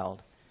 and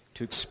child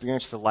to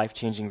experience the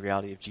life-changing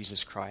reality of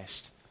Jesus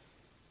Christ.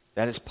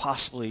 That is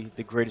possibly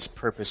the greatest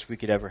purpose we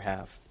could ever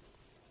have.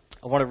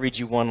 I want to read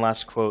you one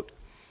last quote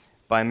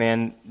by a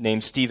man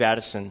named Steve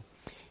Addison.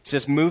 He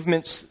says,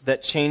 movements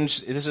that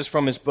change, this is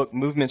from his book,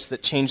 Movements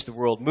That Change the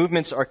World.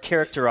 Movements are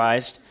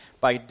characterized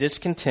by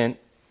discontent,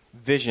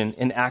 vision,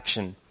 and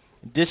action.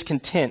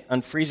 Discontent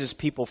unfreezes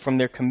people from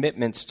their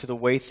commitments to the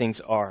way things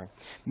are.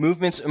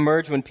 Movements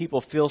emerge when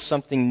people feel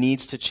something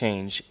needs to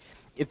change.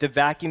 If the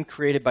vacuum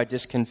created by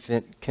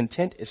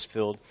discontent is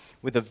filled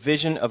with a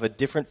vision of a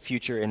different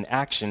future and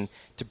action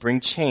to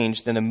bring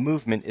change, then a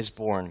movement is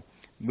born.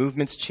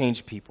 Movements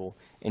change people,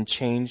 and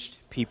changed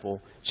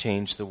people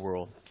change the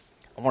world.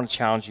 I want to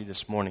challenge you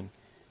this morning.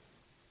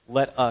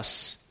 Let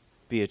us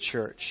be a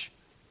church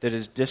that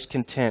is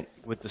discontent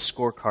with the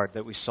scorecard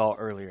that we saw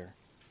earlier.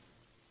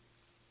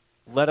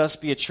 Let us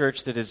be a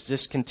church that is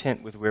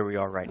discontent with where we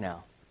are right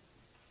now.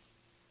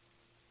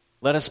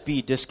 Let us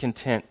be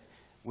discontent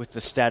with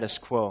the status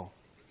quo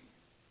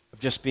of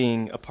just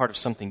being a part of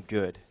something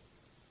good.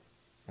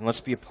 And let's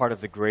be a part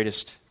of the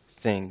greatest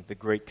thing, the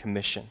Great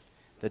Commission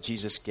that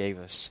Jesus gave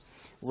us.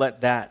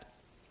 Let that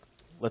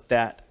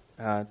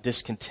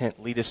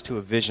discontent lead us to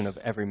a vision of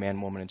every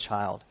man, woman, and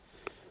child.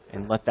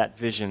 And let that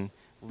vision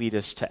lead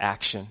us to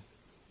action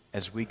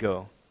as we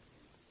go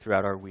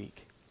throughout our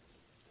week.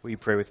 Will you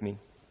pray with me?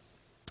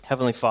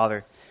 Heavenly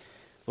Father,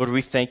 Lord,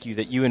 we thank you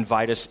that you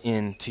invite us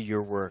into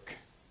your work.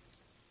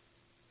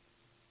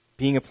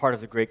 Being a part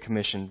of the Great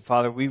Commission,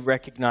 Father, we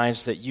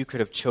recognize that you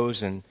could have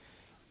chosen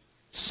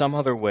some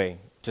other way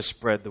to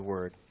spread the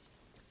word,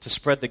 to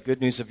spread the good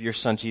news of your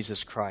Son,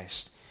 Jesus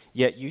Christ.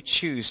 Yet you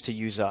choose to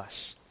use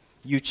us.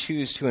 You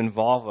choose to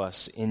involve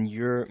us in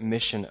your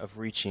mission of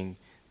reaching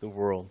the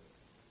world.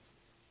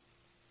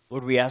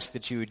 Lord, we ask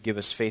that you would give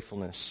us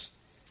faithfulness.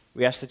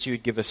 We ask that you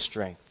would give us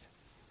strength.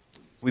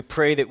 We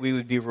pray that we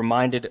would be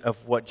reminded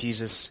of what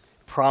Jesus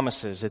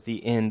promises at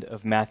the end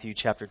of Matthew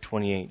chapter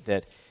 28,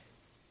 that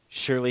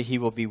surely he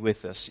will be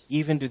with us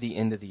even to the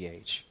end of the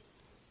age.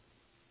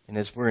 And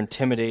as we're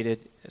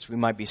intimidated, as we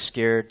might be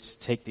scared to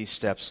take these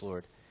steps,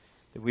 Lord,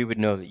 that we would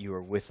know that you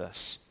are with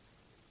us.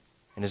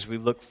 And as we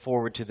look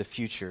forward to the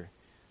future,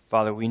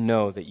 Father, we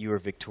know that you are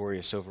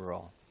victorious over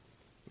all.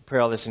 We pray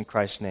all this in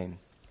Christ's name.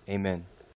 Amen.